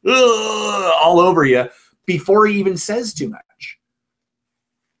ick all over you before he even says too much.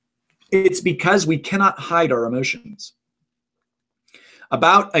 It's because we cannot hide our emotions.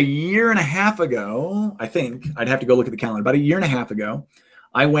 About a year and a half ago, I think, I'd have to go look at the calendar, about a year and a half ago,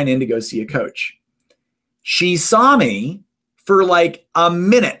 I went in to go see a coach. She saw me for like a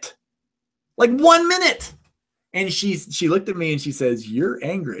minute, like 1 minute. And she looked at me and she says, "You're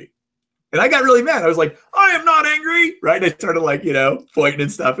angry." And I got really mad. I was like, "I am not angry," right? And I started like, pointing and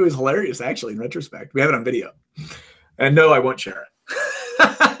stuff. It was hilarious, actually, in retrospect. We have it on video. And no, I won't share it.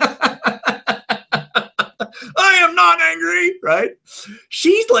 I am not angry, right?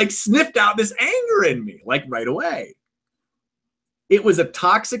 She's like sniffed out this anger in me, like right away. It was a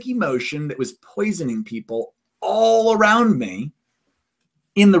toxic emotion that was poisoning people all around me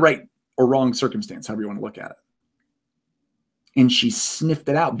in the right or wrong circumstance, however you want to look at it. And she sniffed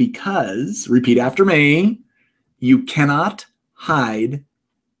it out because, repeat after me, you cannot hide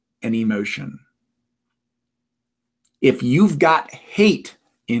an emotion. If you've got hate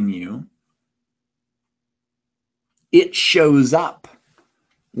in you, it shows up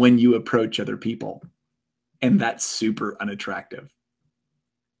when you approach other people, and that's super unattractive.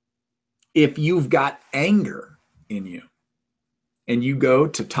 If you've got anger in you and you go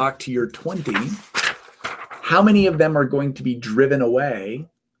to talk to your 20, how many of them are going to be driven away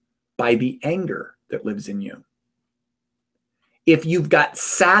by the anger that lives in you? If you've got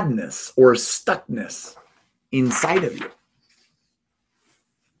sadness or stuckness inside of you,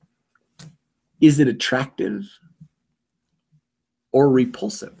 is it attractive or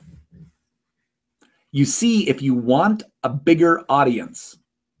repulsive? You see, if you want a bigger audience,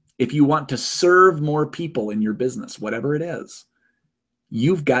 if you want to serve more people in your business, whatever it is,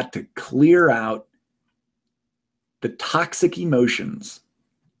 you've got to clear out the toxic emotions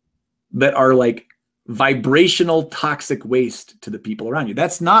that are like vibrational toxic waste to the people around you.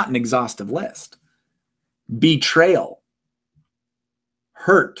 That's not an exhaustive list. Betrayal,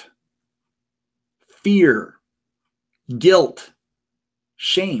 hurt, fear, guilt,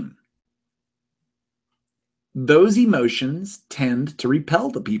 shame. Those emotions tend to repel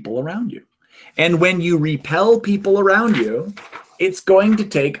the people around you. And when you repel people around you, it's going to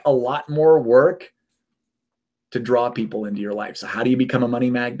take a lot more work to draw people into your life. So how do you become a money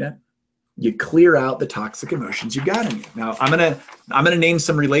magnet? You clear out the toxic emotions you got in you. Now, I'm gonna name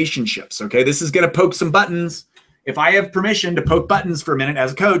some relationships, okay? This is gonna poke some buttons. If I have permission to poke buttons for a minute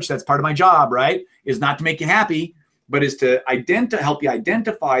as a coach, that's part of my job, right? Is not to make you happy, but is to help you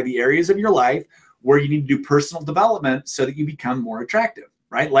identify the areas of your life where you need to do personal development so that you become more attractive,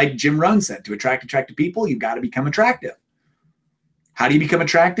 right? Like Jim Rohn said, to attract attractive people, you've got to become attractive. How do you become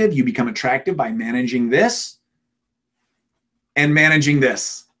attractive? You become attractive by managing this and managing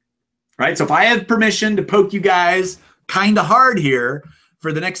this, right? So if I have permission to poke you guys kind of hard here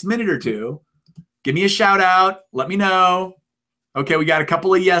for the next minute or two, give me a shout out. Let me know. Okay, we got a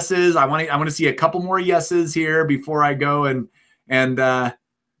couple of yeses. I want to see a couple more yeses here before I go and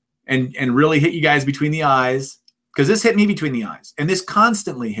really hit you guys between the eyes, because this hit me between the eyes, and this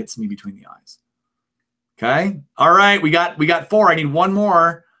constantly hits me between the eyes. Okay. All right, we got 4. I need one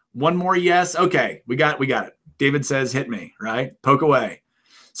more yes. Okay, we got it. David says hit me, right? Poke away.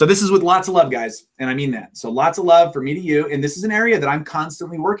 So this is with lots of love, guys, and I mean that. So lots of love for me to you, and this is an area that I'm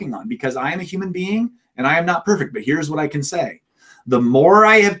constantly working on because I am a human being and I am not perfect, but here's what I can say. The more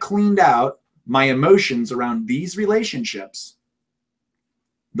I have cleaned out my emotions around these relationships,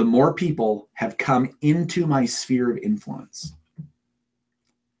 the more people have come into my sphere of influence.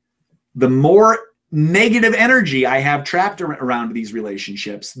 The more negative energy I have trapped around these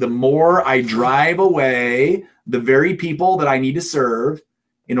relationships, the more I drive away the very people that I need to serve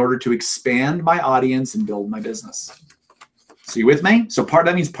in order to expand my audience and build my business. So you with me? So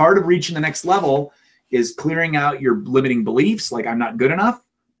that means part of reaching the next level is clearing out your limiting beliefs, like I'm not good enough.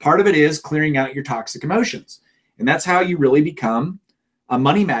 Part of it is clearing out your toxic emotions. And that's how you really become a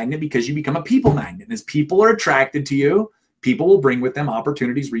money magnet, because you become a people magnet. And as people are attracted to you, people will bring with them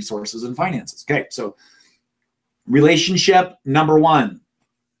opportunities, resources, and finances. Okay, so relationship number 1.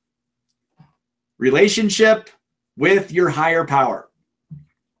 Relationship with your higher power.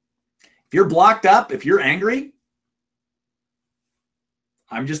 If you're blocked up, if you're angry,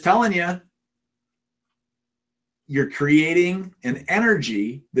 I'm just telling you, you're creating an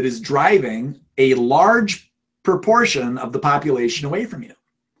energy that is driving a large proportion of the population away from you.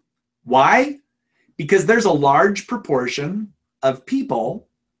 Why? Because there's a large proportion of people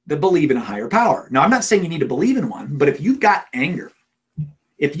that believe in a higher power. Now, I'm not saying you need to believe in one, but if you've got anger,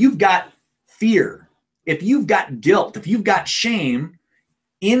 if you've got fear, if you've got guilt, if you've got shame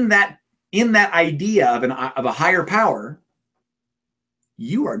in that idea of a higher power,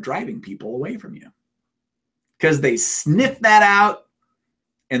 you are driving people away from you because they sniff that out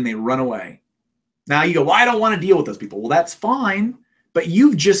and they run away. Now you go, well, I don't want to deal with those people. Well, that's fine, but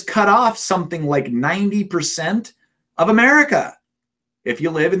you've just cut off something like 90% of America if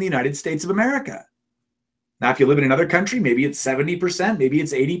you live in the United States of America. Now, if you live in another country, maybe it's 70%, maybe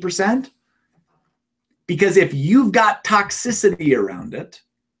it's 80%. Because if you've got toxicity around it,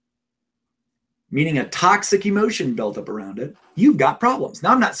 meaning a toxic emotion built up around it, you've got problems.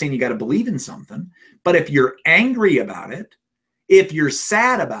 Now, I'm not saying you got to believe in something, but if you're angry about it, if you're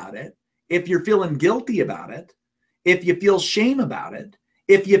sad about it, if you're feeling guilty about it, if you feel shame about it,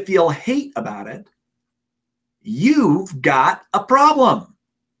 if you feel hate about it, you've got a problem.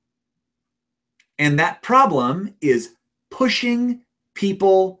 And that problem is pushing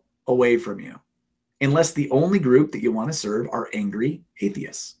people away from you, unless the only group that you want to serve are angry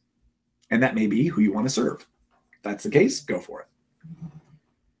atheists. And that may be who you want to serve. If that's the case, go for it.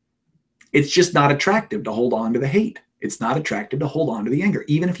 It's just not attractive to hold on to the hate. It's not attractive to hold on to the anger,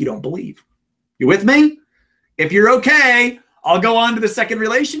 even if you don't believe. You with me? If you're okay, I'll go on to the second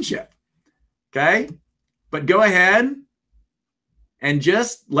relationship. Okay? But go ahead and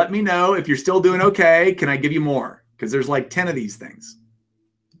just let me know if you're still doing okay. Can I give you more? Because there's like 10 of these things.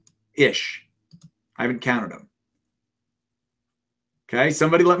 Ish. I haven't counted them. Okay,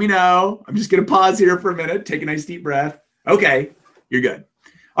 somebody let me know. I'm just going to pause here for a minute. Take a nice deep breath. Okay, you're good.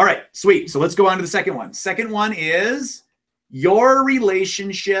 All right, sweet. So let's go on to the second one. Second one is your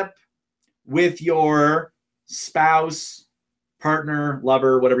relationship with your spouse, partner,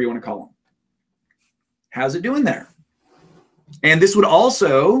 lover, whatever you want to call them. How's it doing there? And this would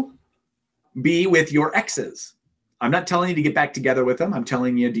also be with your exes. I'm not telling you to get back together with them. I'm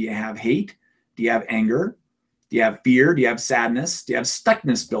telling you, do you have hate? Do you have anger? Do you have fear? Do you have sadness? Do you have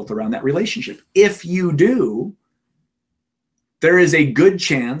stuckness built around that relationship? If you do, there is a good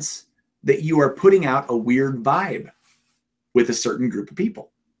chance that you are putting out a weird vibe with a certain group of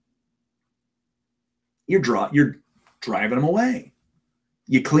people. You're driving them away.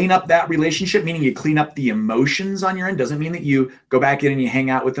 You clean up that relationship, meaning you clean up the emotions on your end. Doesn't mean that you go back in and you hang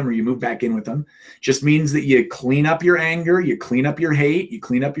out with them or you move back in with them. Just means that you clean up your anger, you clean up your hate, you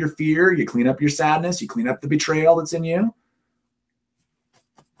clean up your fear, you clean up your sadness, you clean up the betrayal that's in you.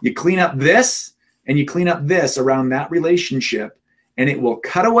 You clean up this and you clean up this around that relationship, and it will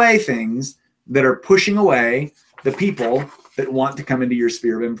cut away things that are pushing away the people that want to come into your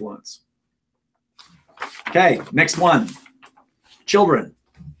sphere of influence. Okay, next one. Children.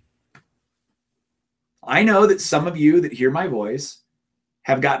 I know that some of you that hear my voice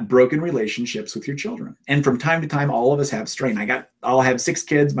have got broken relationships with your children. And from time to time, all of us have strain. I'll have 6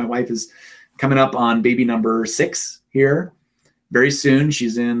 kids. My wife is coming up on baby number 6 here. very soon.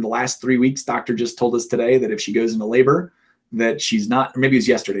 She's in the last 3 weeks. Doctor just told us today that if she goes into labor, that she's not, or maybe it was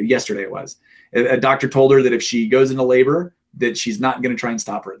yesterday it was. A doctor told her that if she goes into labor, that she's not going to try and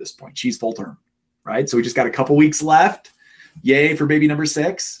stop her at this point. She's full term, right? So we just got a couple weeks left. Yay for baby number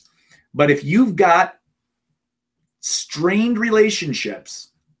 6. But if you've got strained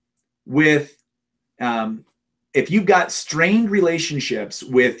relationships with, if you've got strained relationships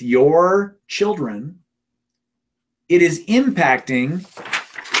with your children, it is impacting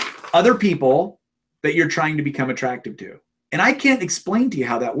other people that you're trying to become attractive to. And I can't explain to you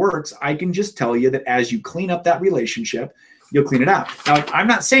how that works. I can just tell you that as you clean up that relationship, you'll clean it out. Now, I'm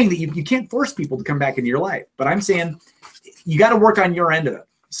not saying that you can't force people to come back into your life, but I'm saying you got to work on your end of it.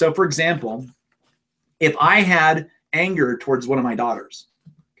 So for example, if I had anger towards one of my daughters,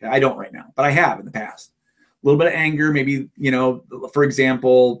 okay, I don't right now, but I have in the past, a little bit of anger, maybe, you know, for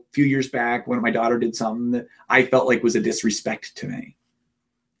example, a few years back when my daughter did something that I felt like was a disrespect to me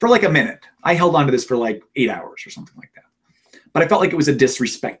for like a minute. I held on to this for like 8 hours or something like that. But I felt like it was a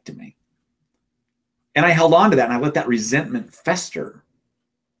disrespect to me. And I held on to that and I let that resentment fester.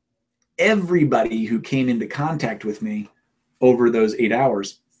 Everybody who came into contact with me over those 8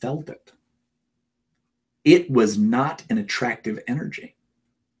 hours felt it. It was not an attractive energy.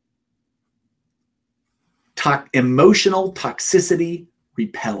 Emotional toxicity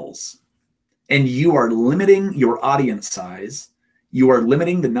repels. And you are limiting your audience size. You are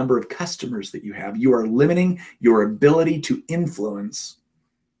limiting the number of customers that you have. You are limiting your ability to influence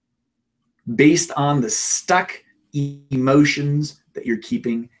based on the stuck emotions that you're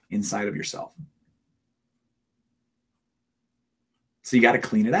keeping inside of yourself. So you got to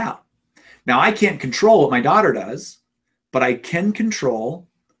clean it out. Now, I can't control what my daughter does, but I can control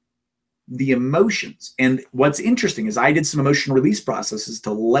the emotions. And what's interesting is I did some emotional release processes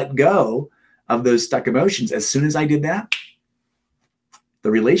to let go of those stuck emotions. As soon as I did that,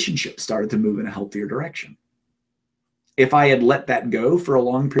 the relationship started to move in a healthier direction. If I had let that go for a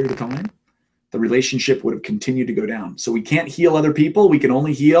long period of time, the relationship would have continued to go down. So we can't heal other people. We can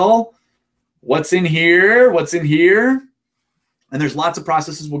only heal what's in here, what's in here. And there's lots of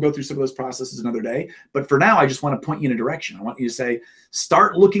processes. We'll go through some of those processes another day. But for now, I just want to point you in a direction. I want you to say,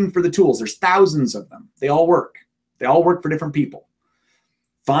 start looking for the tools. There's thousands of them. They all work. They all work for different people.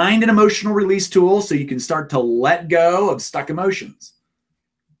 Find an emotional release tool so you can start to let go of stuck emotions.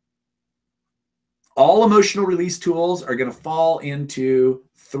 All emotional release tools are going to fall into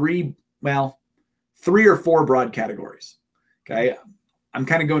three or four broad categories. Okay. I'm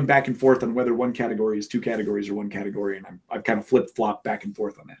kind of going back and forth on whether one category is 2 categories or one category, and I've kind of flip-flopped back and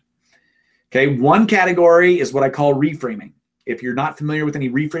forth on that. Okay, one category is what I call reframing. If you're not familiar with any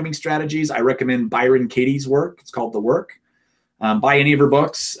reframing strategies, I recommend Byron Katie's work. It's called The Work. Buy any of her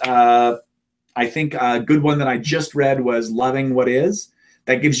books. I think a good one that I just read was Loving What Is.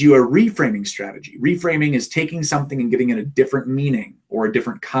 That gives you a reframing strategy. Reframing is taking something and giving it a different meaning or a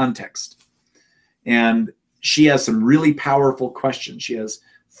different context. And she has some really powerful questions. She has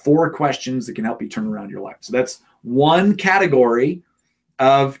 4 questions that can help you turn around your life. So that's one category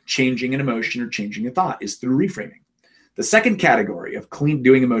of changing an emotion or changing a thought is through reframing. The second category of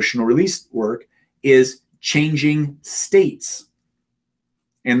doing emotional release work is changing states.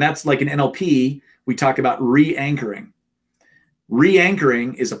 And that's like an NLP. We talk about re-anchoring.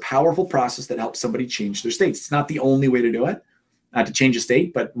 Re-anchoring is a powerful process that helps somebody change their states. It's not the only way to do it. To change a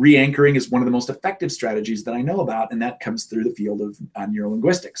state, but re-anchoring is one of the most effective strategies that I know about, and that comes through the field of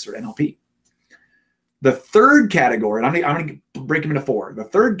neurolinguistics or NLP. The third category, and I'm going to break them into 4. The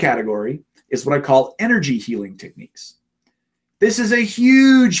third category is what I call energy healing techniques. This is a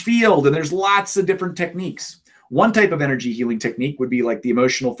huge field, and there's lots of different techniques. One type of energy healing technique would be like the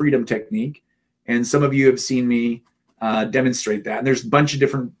emotional freedom technique, and some of you have seen me demonstrate that. And there's a bunch of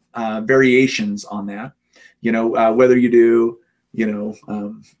different variations on that. You know, whether you do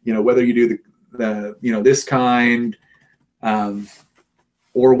whether you do the this kind,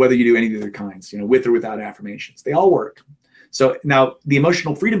 or whether you do any of the other kinds, with or without affirmations, they all work. So now the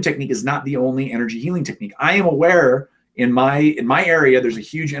emotional freedom technique is not the only energy healing technique. I am aware in my area, there's a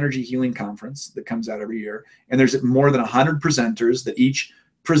huge energy healing conference that comes out every year, and there's more than 100 presenters that each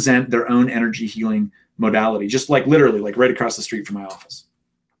present their own energy healing modality, just like literally like right across the street from my office.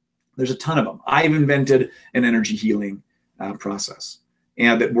 There's a ton of them. I've invented an energy healing process,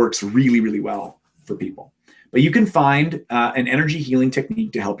 and that works really, really well for people. But you can find an energy healing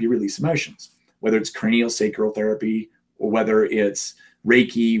technique to help you release emotions, whether it's craniosacral therapy or whether it's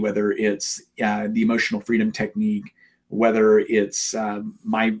Reiki, whether it's the emotional freedom technique, whether it's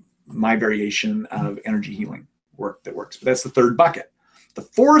my variation of energy healing work that works. But that's the third bucket. The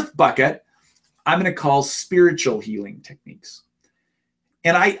fourth bucket I'm going to call spiritual healing techniques.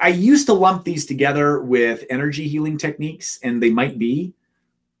 And I used to lump these together with energy healing techniques, and they might be,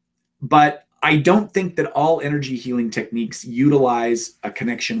 but I don't think that all energy healing techniques utilize a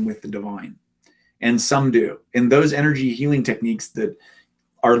connection with the divine. And some do. And those energy healing techniques that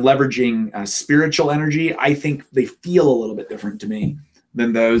are leveraging spiritual energy, I think they feel a little bit different to me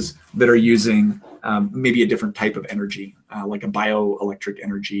than those that are using maybe a different type of energy, like a bioelectric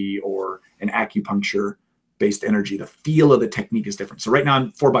energy or an acupuncture-based energy. The feel of the technique is different. So right now,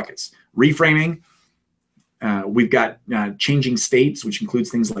 I'm 4 buckets. Reframing. We've got changing states, which includes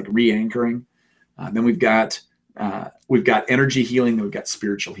things like re-anchoring. Then we've got energy healing. Then we've got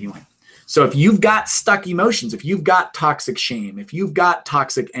spiritual healing. So if you've got stuck emotions, if you've got toxic shame, if you've got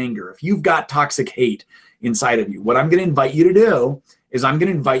toxic anger, if you've got toxic hate inside of you, what I'm going to invite you to do is I'm going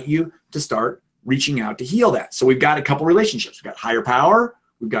to invite you to start reaching out to heal that. So we've got a couple relationships. We've got higher power,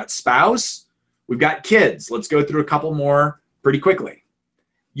 we've got spouse, we've got kids. Let's go through a couple more pretty quickly.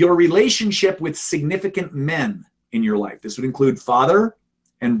 Your relationship with significant men in your life. This would include father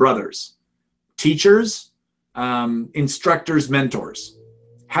and brothers, teachers, instructors, mentors.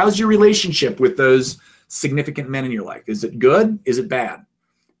 How's your relationship with those significant men in your life? Is it good? Is it bad?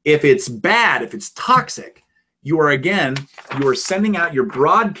 If it's bad, if it's toxic, you are sending out, you're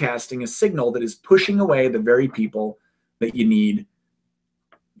broadcasting a signal that is pushing away the very people that you need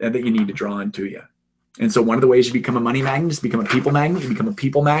to draw into you. And so one of the ways you become a money magnet is become a people magnet. You become a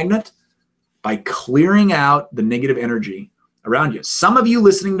people magnet by clearing out the negative energy around you. Some of you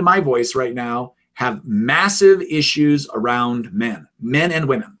listening to my voice right now have massive issues around men and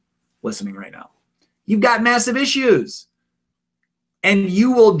women listening right now. You've got massive issues, and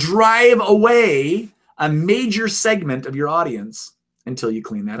you will drive away a major segment of your audience until you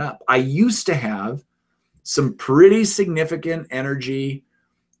clean that up. I used to have some pretty significant energy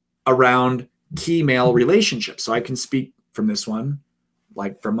around key male relationships. So I can speak from this one,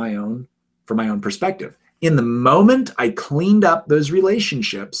 like from my own perspective. In the moment I cleaned up those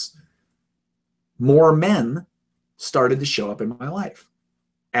relationships, more men started to show up in my life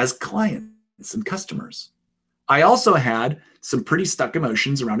as clients and customers. I also had some pretty stuck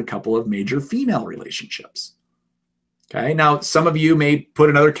emotions around a couple of major female relationships. Okay, now some of you may put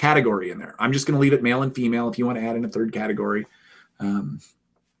another category in there. I'm just going to leave it male and female. If you want to add in a third category,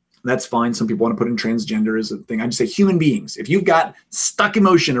 that's fine. Some people want to put in transgender as a thing. I just say human beings. If you've got stuck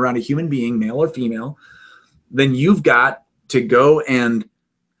emotion around a human being, male or female, then you've got to go and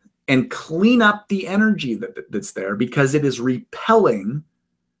clean up the energy that's there, because it is repelling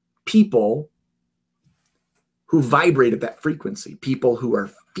people who vibrate at that frequency, people who are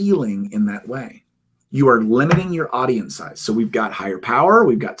feeling in that way. You are limiting your audience size. So we've got higher power,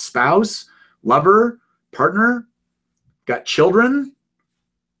 we've got spouse, lover, partner, got children,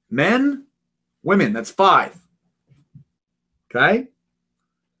 men, women. That's 5. Okay?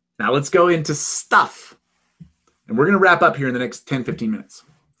 Now let's go into stuff. And we're going to wrap up here in the next 10, 15 minutes.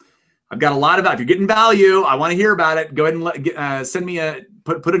 I've got a lot of, if you're getting value, I want to hear about it. Go ahead and send me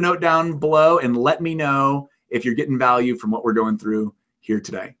put a note down below and let me know if you're getting value from what we're going through here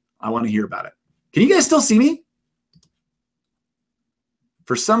today. I want to hear about it. Can you guys still see me?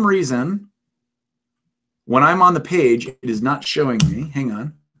 For some reason, when I'm on the page, it is not showing me. Hang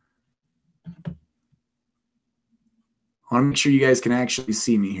on. I want to make sure you guys can actually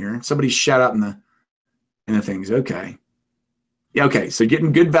see me here. Somebody shout out in the things. Okay. Yeah, okay. So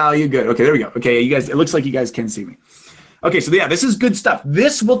getting good value. Good. Okay, there we go. Okay, you guys, it looks like you guys can see me. Okay, so yeah, this is good stuff.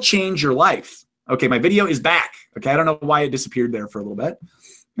 This will change your life. Okay, my video is back. Okay, I don't know why it disappeared there for a little bit.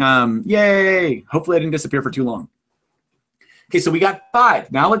 Yay. Hopefully I didn't disappear for too long. Okay, so we got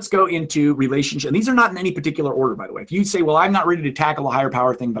 5. Now let's go into relationship. And these are not in any particular order, by the way. If you say, well, I'm not ready to tackle a higher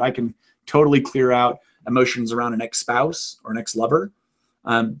power thing, but I can totally clear out emotions around an ex-spouse or an ex-lover,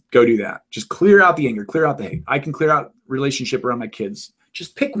 go do that. Just clear out the anger, clear out the hate. I can clear out relationship around my kids.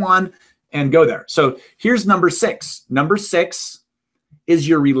 Just pick one and go there. So here's number 6. Number 6 is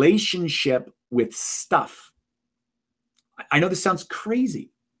your relationship with stuff. I know this sounds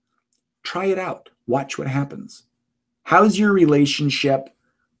crazy. Try it out. Watch what happens. How's your relationship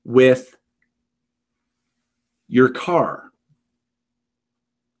with your car?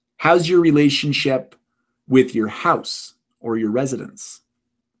 How's your relationship with your house or your residence?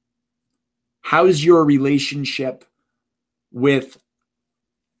 How's your relationship with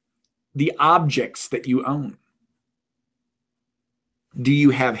the objects that you own? Do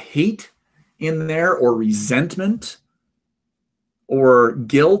you have hate in there, or resentment, or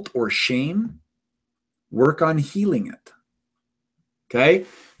guilt, or shame? Work on healing it. Okay?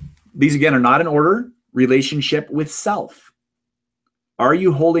 These, again, are not in order. Relationship with self. Are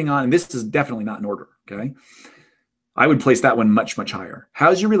you holding on? And this is definitely not in order. Okay? I would place that one much, much higher.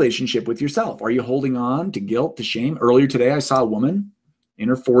 How's your relationship with yourself? Are you holding on to guilt, to shame? Earlier today, I saw a woman in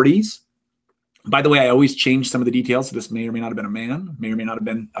her 40s. By the way, I always change some of the details. So this may or may not have been a man, may or may not have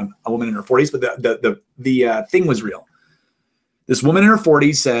been a woman in her 40s, but the thing was real. This woman in her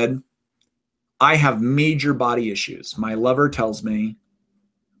 40s said, I have major body issues. My lover tells me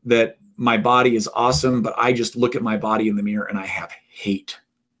that my body is awesome, but I just look at my body in the mirror and I have hate.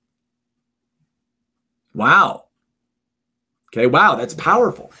 Wow. Okay, wow, that's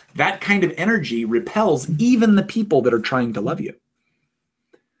powerful. That kind of energy repels even the people that are trying to love you.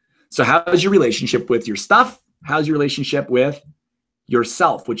 So how's your relationship with your stuff? How's your relationship with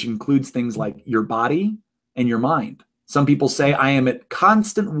yourself, which includes things like your body and your mind? Some people say, I am at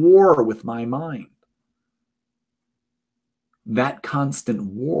constant war with my mind. That constant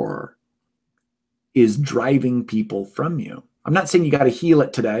war is driving people from you. I'm not saying you got to heal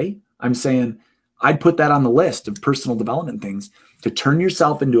it today. I'm saying I'd put that on the list of personal development things. To turn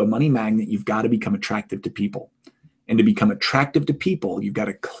yourself into a money magnet, you've got to become attractive to people. And to become attractive to people, you've got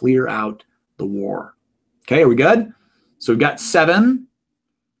to clear out the war. Okay, are we good? So we've got 7,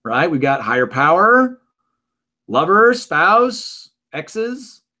 right? We've got higher power, lover, spouse,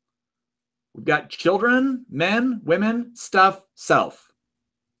 exes. We've got children, men, women, stuff, self.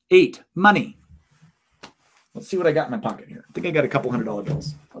 8, money. Let's see what I got in my pocket here. I think I got a couple $100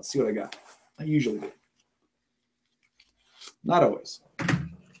 bills. Let's see what I got. I usually do. Not always.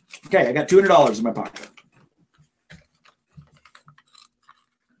 Okay, I got $200 in my pocket.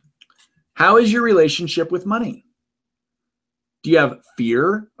 How is your relationship with money? Do you have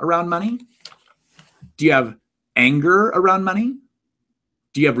fear around money? Do you have anger around money?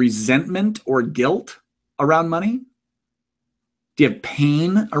 Do you have resentment or guilt around money? Do you have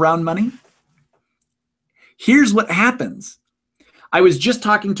pain around money? Here's what happens. I was just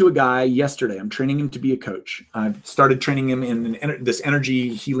talking to a guy yesterday. I'm training him to be a coach. I've started training him in this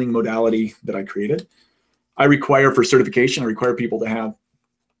energy healing modality that I created. I require for certification, I require people to have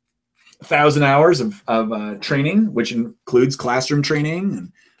 1,000 hours of training, which includes classroom training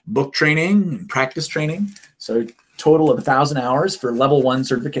and book training and practice training. So a total of 1,000 hours for level 1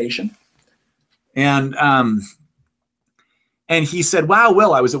 certification. And he said, wow,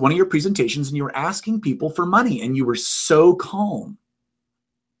 Will, I was at one of your presentations and you were asking people for money and you were so calm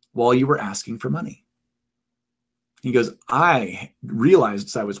while you were asking for money. He goes, I realized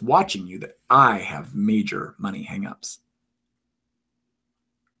as I was watching you that I have major money hangups.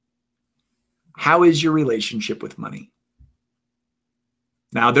 How is your relationship with money?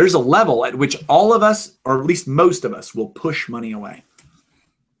 Now, there's a level at which all of us, or at least most of us, will push money away.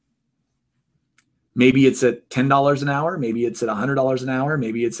 Maybe it's at $10 an hour. Maybe it's at $100 an hour.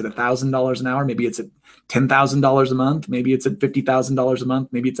 Maybe it's at $1,000 an hour. Maybe it's at $10,000 a month. Maybe it's at $50,000 a month.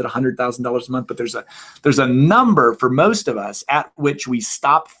 Maybe it's at $100,000 a month. But there's a number for most of us at which we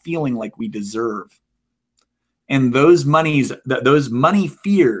stop feeling like we deserve. And those money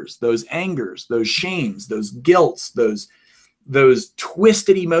fears, those angers, those shames, those guilts, those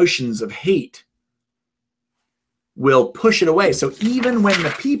twisted emotions of hate will push it away. So even when the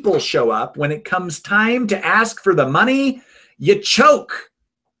people show up, when it comes time to ask for the money, you choke.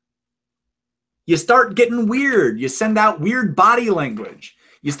 You start getting weird. You send out weird body language.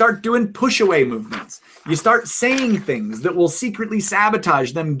 You start doing push-away movements. You start saying things that will secretly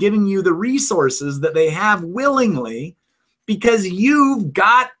sabotage them giving you the resources that they have willingly because you've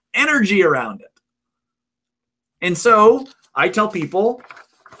got energy around it. And so I tell people,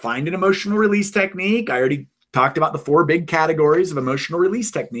 find an emotional release technique. I already talked about the 4 big categories of emotional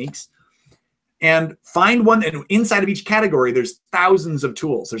release techniques. And find one, and inside of each category, there's thousands of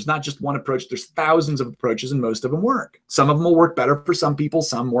tools. There's not just one approach, there's thousands of approaches, and most of them work. Some of them will work better for some people,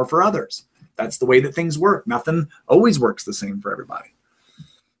 some more for others. That's the way that things work. Nothing always works the same for everybody.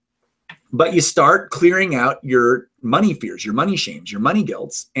 But you start clearing out your money fears, your money shames, your money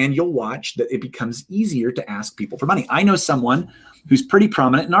guilts, and you'll watch that it becomes easier to ask people for money. I know someone who's pretty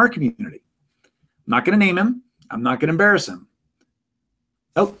prominent in our community. I'm not going to name him. I'm not going to embarrass him.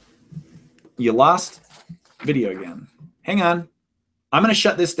 Oh, you lost video again. Hang on. I'm going to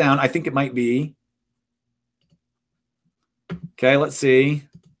shut this down. I think it might be. Okay, let's see.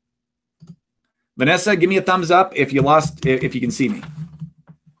 Vanessa, give me a thumbs up if you can see me.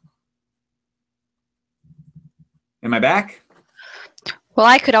 Am I back? Well,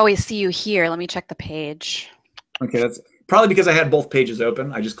 I could always see you here. Let me check the page. Okay, that's probably because I had both pages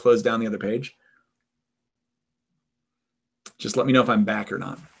open. I just closed down the other page. Just let me know if I'm back or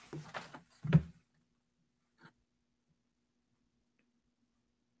not.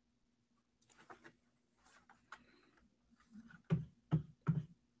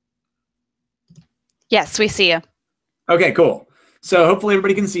 Yes, we see you. Okay, cool. So hopefully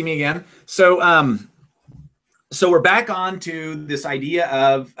everybody can see me again. So we're back on to this idea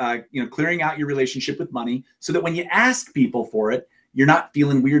of clearing out your relationship with money so that when you ask people for it, you're not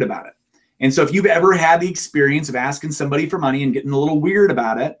feeling weird about it. And so if you've ever had the experience of asking somebody for money and getting a little weird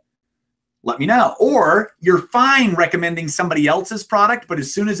about it, let me know. Or you're fine recommending somebody else's product, but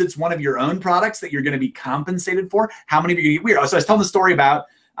as soon as it's one of your own products that you're going to be compensated for, how many of you are going to get weird? So I was telling the story about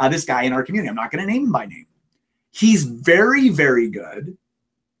this guy in our community. I'm not going to name him by name. He's very, very good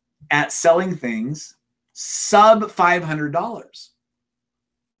at selling things sub $500.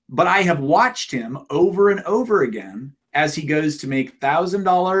 But I have watched him over and over again as he goes to make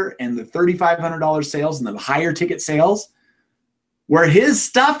 $1,000 and the $3,500 sales and the higher ticket sales, where his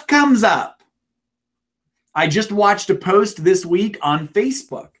stuff comes up. I just watched a post this week on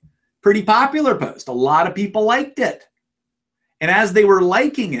Facebook. Pretty popular post. A lot of people liked it. And as they were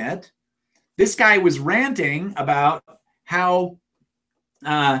liking it, this guy was ranting about how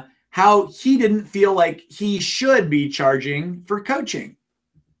he didn't feel like he should be charging for coaching.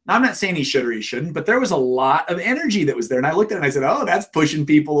 Now, I'm not saying he should or he shouldn't, but there was a lot of energy that was there. And I looked at it and I said, oh, that's pushing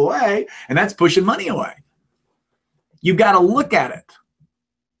people away and that's pushing money away. You've got to look at it.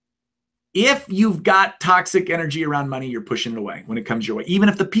 If you've got toxic energy around money, you're pushing it away when it comes your way. Even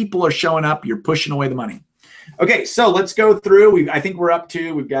if the people are showing up, you're pushing away the money. Okay, so let's go through. I think we're up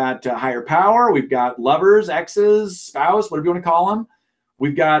to, we've got higher power, we've got lovers, exes, spouse, whatever you want to call them.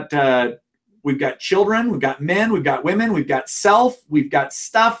 We've got children, we've got men, we've got women, we've got self, we've got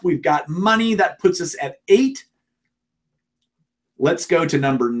stuff, we've got money. That puts us at 8. Let's go to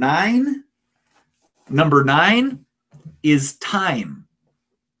number 9. Number 9 is time.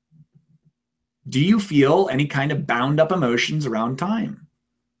 Do you feel any kind of bound up emotions around time?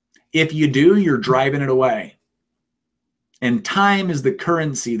 If you do, you're driving it away. And time is the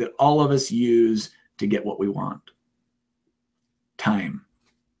currency that all of us use to get what we want. Time.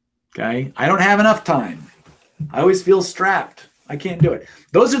 Okay? I don't have enough time. I always feel strapped. I can't do it.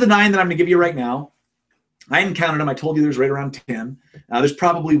 Those are the 9 that I'm going to give you right now. I hadn't counted them. I told you there's right around 10. There's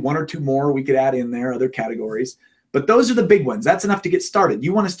probably 1 or 2 more we could add in there, other categories. But those are the big ones. That's enough to get started.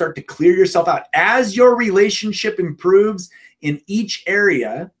 You want to start to clear yourself out. As your relationship improves in each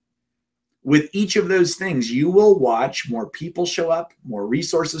area, with each of those things, you will watch more people show up, more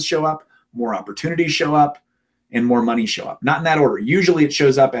resources show up, more opportunities show up, and more money show up. Not in that order. Usually it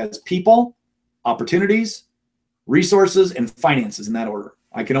shows up as people, opportunities, resources, and finances in that order.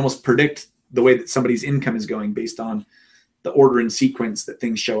 I can almost predict the way that somebody's income is going based on the order and sequence that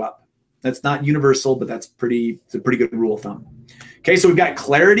things show up. That's not universal, but it's a pretty good rule of thumb. Okay, so we've got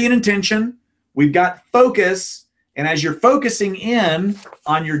clarity and intention. We've got focus. And as you're focusing in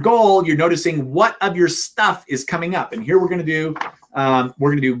on your goal, you're noticing what of your stuff is coming up. And here we're going to do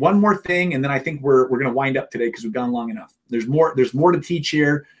one more thing, and then I think we're going to wind up today because we've gone long enough. There's more to teach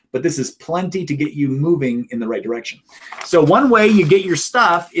here, but this is plenty to get you moving in the right direction. So one way you get your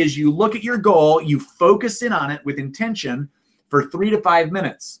stuff is you look at your goal, you focus in on it with intention for 3 to 5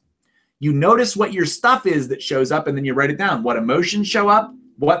 minutes. You notice what your stuff is that shows up, and then you write it down. What emotions show up,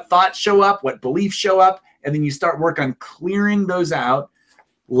 what thoughts show up, what beliefs show up, and then you start work on clearing those out,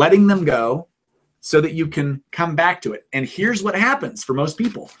 letting them go so that you can come back to it. And here's what happens for most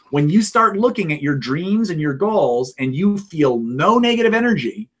people. When you start looking at your dreams and your goals and you feel no negative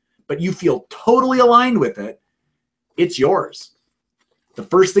energy, but you feel totally aligned with it, it's yours. The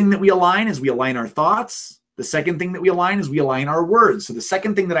first thing that we align is we align our thoughts. The second thing that we align is we align our words. So the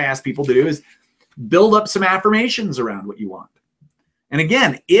second thing that I ask people to do is build up some affirmations around what you want. And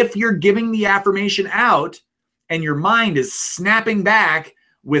again, if you're giving the affirmation out and your mind is snapping back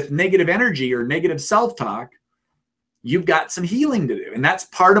with negative energy or negative self-talk, you've got some healing to do. And that's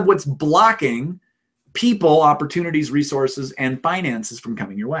part of what's blocking people, opportunities, resources, and finances from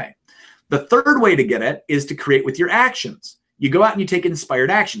coming your way. The third way to get it is to create with your actions. You go out and you take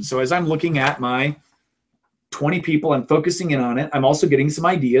inspired action. So as I'm looking at my 20 people, I'm focusing in on it. I'm also getting some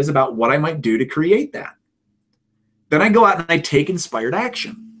ideas about what I might do to create that. Then I go out and I take inspired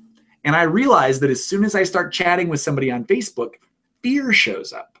action. And I realize that as soon as I start chatting with somebody on Facebook, fear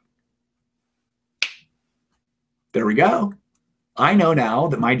shows up. There we go. I know now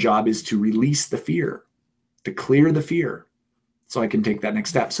that my job is to release the fear, to clear the fear, so I can take that next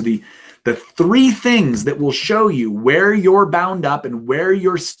step. So the 3 things that will show you where you're bound up and where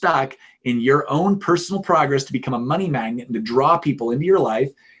you're stuck in your own personal progress to become a money magnet and to draw people into your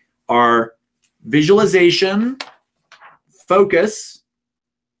life are visualization, focus,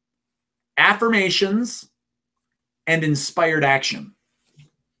 affirmations, and inspired action.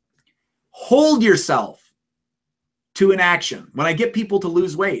 Hold yourself to an action. When I get people to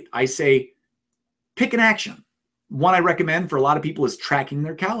lose weight, I say, pick an action. one I recommend for a lot of people is tracking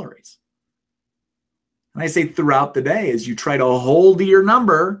their calories. And I say throughout the day, as you try to hold to your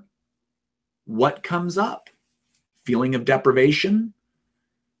number, what comes up? Feeling of deprivation,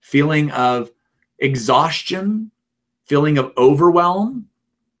 feeling of exhaustion, feeling of overwhelm,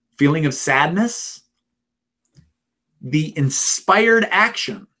 feeling of sadness. The inspired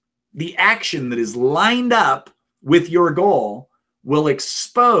action, the action that is lined up with your goal, will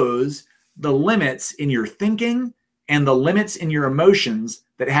expose the limits in your thinking and the limits in your emotions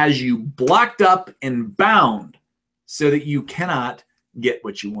that has you blocked up and bound so that you cannot get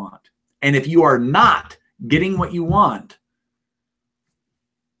what you want. And if you are not getting what you want,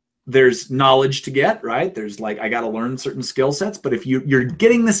 there's knowledge to get, right? There's like, I got to learn certain skill sets. But if you're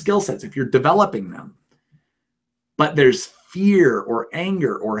getting the skill sets, if you're developing them, but there's fear or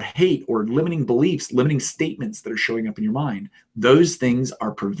anger or hate or limiting beliefs, limiting statements that are showing up in your mind, those things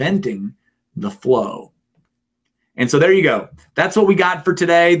are preventing the flow. And so there you go. That's what we got for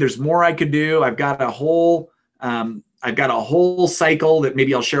today. There's more I could do. I've got a whole cycle that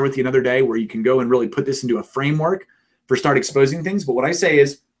maybe I'll share with you another day where you can go and really put this into a framework for start exposing things. But what I say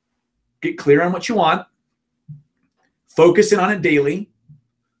is get clear on what you want, focus in on it daily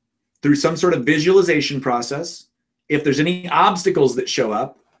through some sort of visualization process. If there's any obstacles that show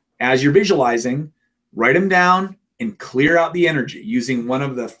up as you're visualizing, write them down and clear out the energy using one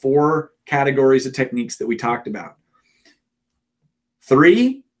of the 4 categories of techniques that we talked about.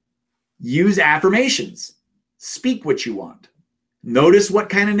 3, use affirmations. Speak what you want. Notice what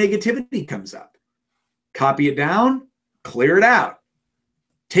kind of negativity comes up. Copy it down, clear it out.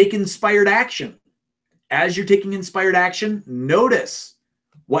 Take inspired action. As you're taking inspired action, notice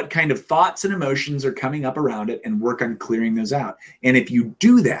what kind of thoughts and emotions are coming up around it and work on clearing those out. And if you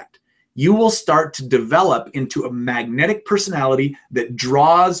do that, you will start to develop into a magnetic personality that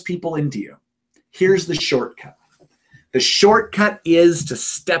draws people into you. Here's the shortcut. The shortcut is to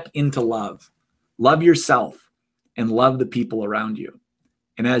step into love. Love yourself and love the people around you.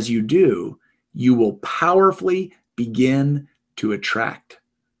 And as you do, you will powerfully begin to attract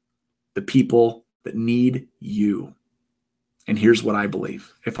the people that need you. And here's what I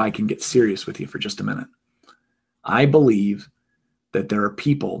believe, if I can get serious with you for just a minute. I believe that there are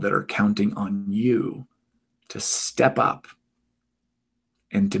people that are counting on you to step up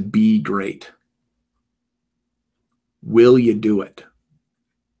and to be great. Will you do it?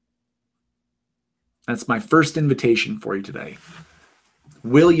 That's my first invitation for you today.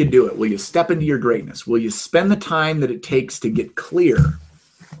 Will you do it? Will you step into your greatness? Will you spend the time that it takes to get clear?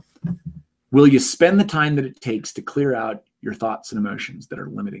 Will you spend the time that it takes to clear out your thoughts and emotions that are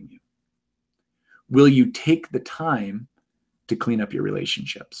limiting you? Will you take the time to clean up your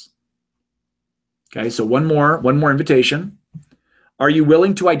relationships? Okay, so one more invitation. Are you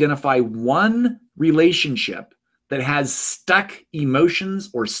willing to identify one relationship that has stuck emotions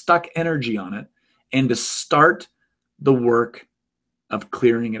or stuck energy on it and to start the work of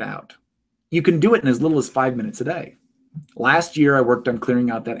clearing it out? You can do it in as little as 5 minutes a day. Last year, I worked on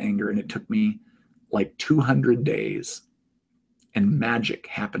clearing out that anger, and it took me like 200 days. And magic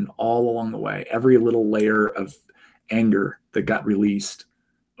happened all along the way. Every little layer of anger that got released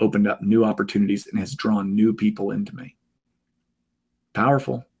opened up new opportunities and has drawn new people into me.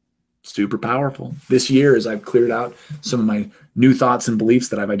 Powerful, super powerful. This year, as I've cleared out some of my new thoughts and beliefs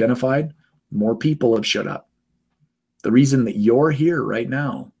that I've identified, more people have showed up. The reason that you're here right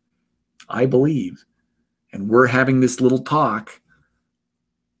now, I believe, and we're having this little talk,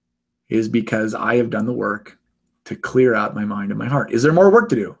 is because I have done the work to clear out my mind and my heart. Is there more work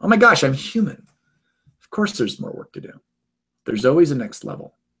to do? Oh my gosh, I'm human. Of course there's more work to do. There's always a next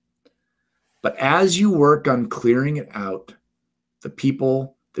level. But as you work on clearing it out, the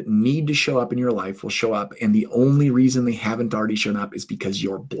people that need to show up in your life will show up. And the only reason they haven't already shown up is because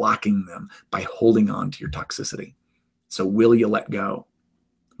you're blocking them by holding on to your toxicity. So will you let go?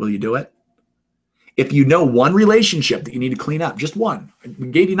 Will you do it? If you know one relationship that you need to clean up, just one, we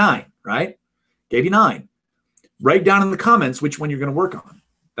gave you 9, right? Gave you 9. Write down in the comments which one you're going to work on.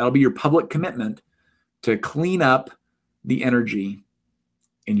 That'll be your public commitment to clean up the energy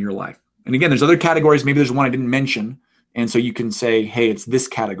in your life. And again, there's other categories. Maybe there's one I didn't mention. And so you can say, hey, it's this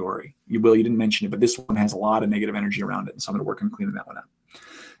category. You didn't mention it, but this one has a lot of negative energy around it. And so I'm going to work on cleaning that one up.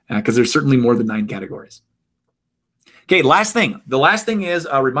 Because there's certainly more than 9 categories. Okay, last thing. The last thing is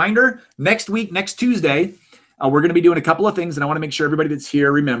a reminder. Next week, next Tuesday, we're going to be doing a couple of things, and I want to make sure everybody that's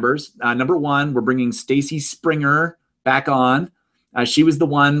here remembers. Number one, we're bringing Stacy Springer back on. She was the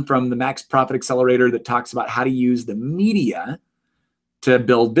one from the Max Profit Accelerator that talks about how to use the media to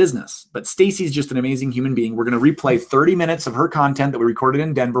build business. But Stacy's just an amazing human being. We're going to replay 30 minutes of her content that we recorded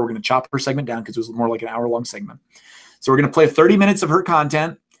in Denver. We're going to chop her segment down because it was more like an hour-long segment. So we're going to play 30 minutes of her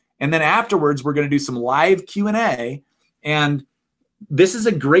content, and then afterwards we're going to do some live Q&A. And this is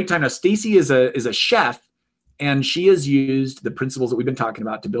a great time. Now, Stacy is a chef, and she has used the principles that we've been talking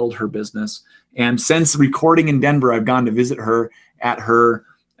about to build her business. And since recording in Denver, I've gone to visit her at her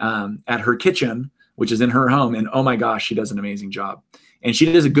kitchen, which is in her home. And oh my gosh, she does an amazing job. And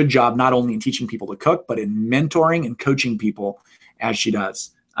she does a good job not only in teaching people to cook, but in mentoring and coaching people as she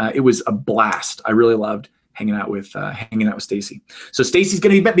does. It was a blast. I really loved hanging out with Stacy. So Stacy's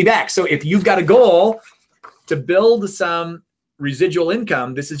going to be back. So if you've got a goal to build some residual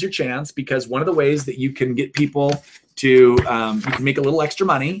income, this is your chance, because one of the ways that you can get people to, you can make a little extra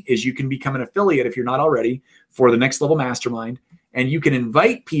money is you can become an affiliate, if you're not already, for the Next Level Mastermind. And you can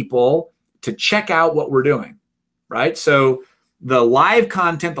invite people to check out what we're doing, right? So the live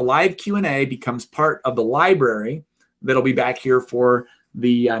content, the live Q&A becomes part of the library that'll be back here for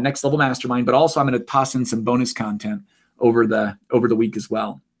the Next Level Mastermind. But also I'm going to toss in some bonus content over the week as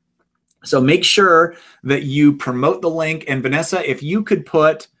well. So make sure that you promote the link. And Vanessa, if you could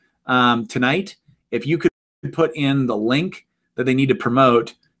put tonight, if you could put in the link that they need to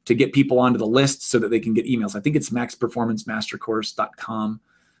promote to get people onto the list so that they can get emails. I think it's maxperformancemastercourse.com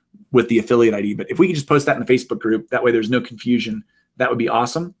with the affiliate ID. But if we could just post that in the Facebook group, that way there's no confusion, that would be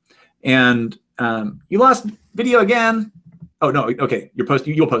awesome. And you lost video again. Oh, no. Okay. You'll post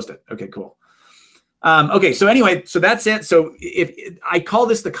it. Okay, cool. Okay. So anyway, so that's it. So if I call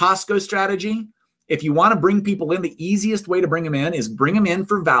this the Costco strategy, if you want to bring people in, the easiest way to bring them in is bring them in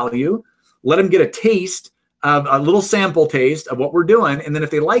for value, let them get a taste of a little sample taste of what we're doing. And then if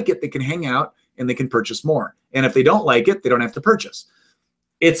they like it, they can hang out and they can purchase more. And if they don't like it, they don't have to purchase.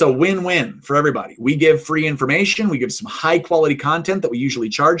 It's a win-win for everybody. We give free information. We give some high quality content that we usually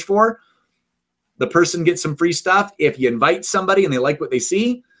charge for. The person gets some free stuff. If you invite somebody and they like what they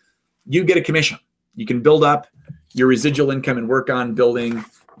see, you get a commission. You can build up your residual income and work on building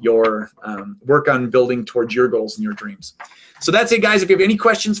towards your goals and your dreams. So that's it, guys. If you have any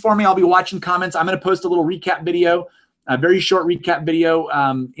questions for me, I'll be watching comments. I'm going to post a little recap video, a very short recap video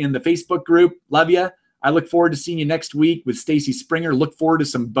in the Facebook group. Love you. I look forward to seeing you next week with Stacy Springer. Look forward to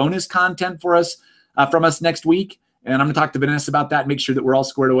some bonus content for us from us next week. And I'm going to talk to Vanessa about that and make sure that we're all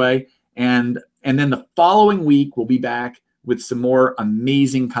squared away. And then the following week, we'll be back with some more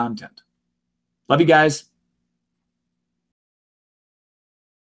amazing content. Love you guys.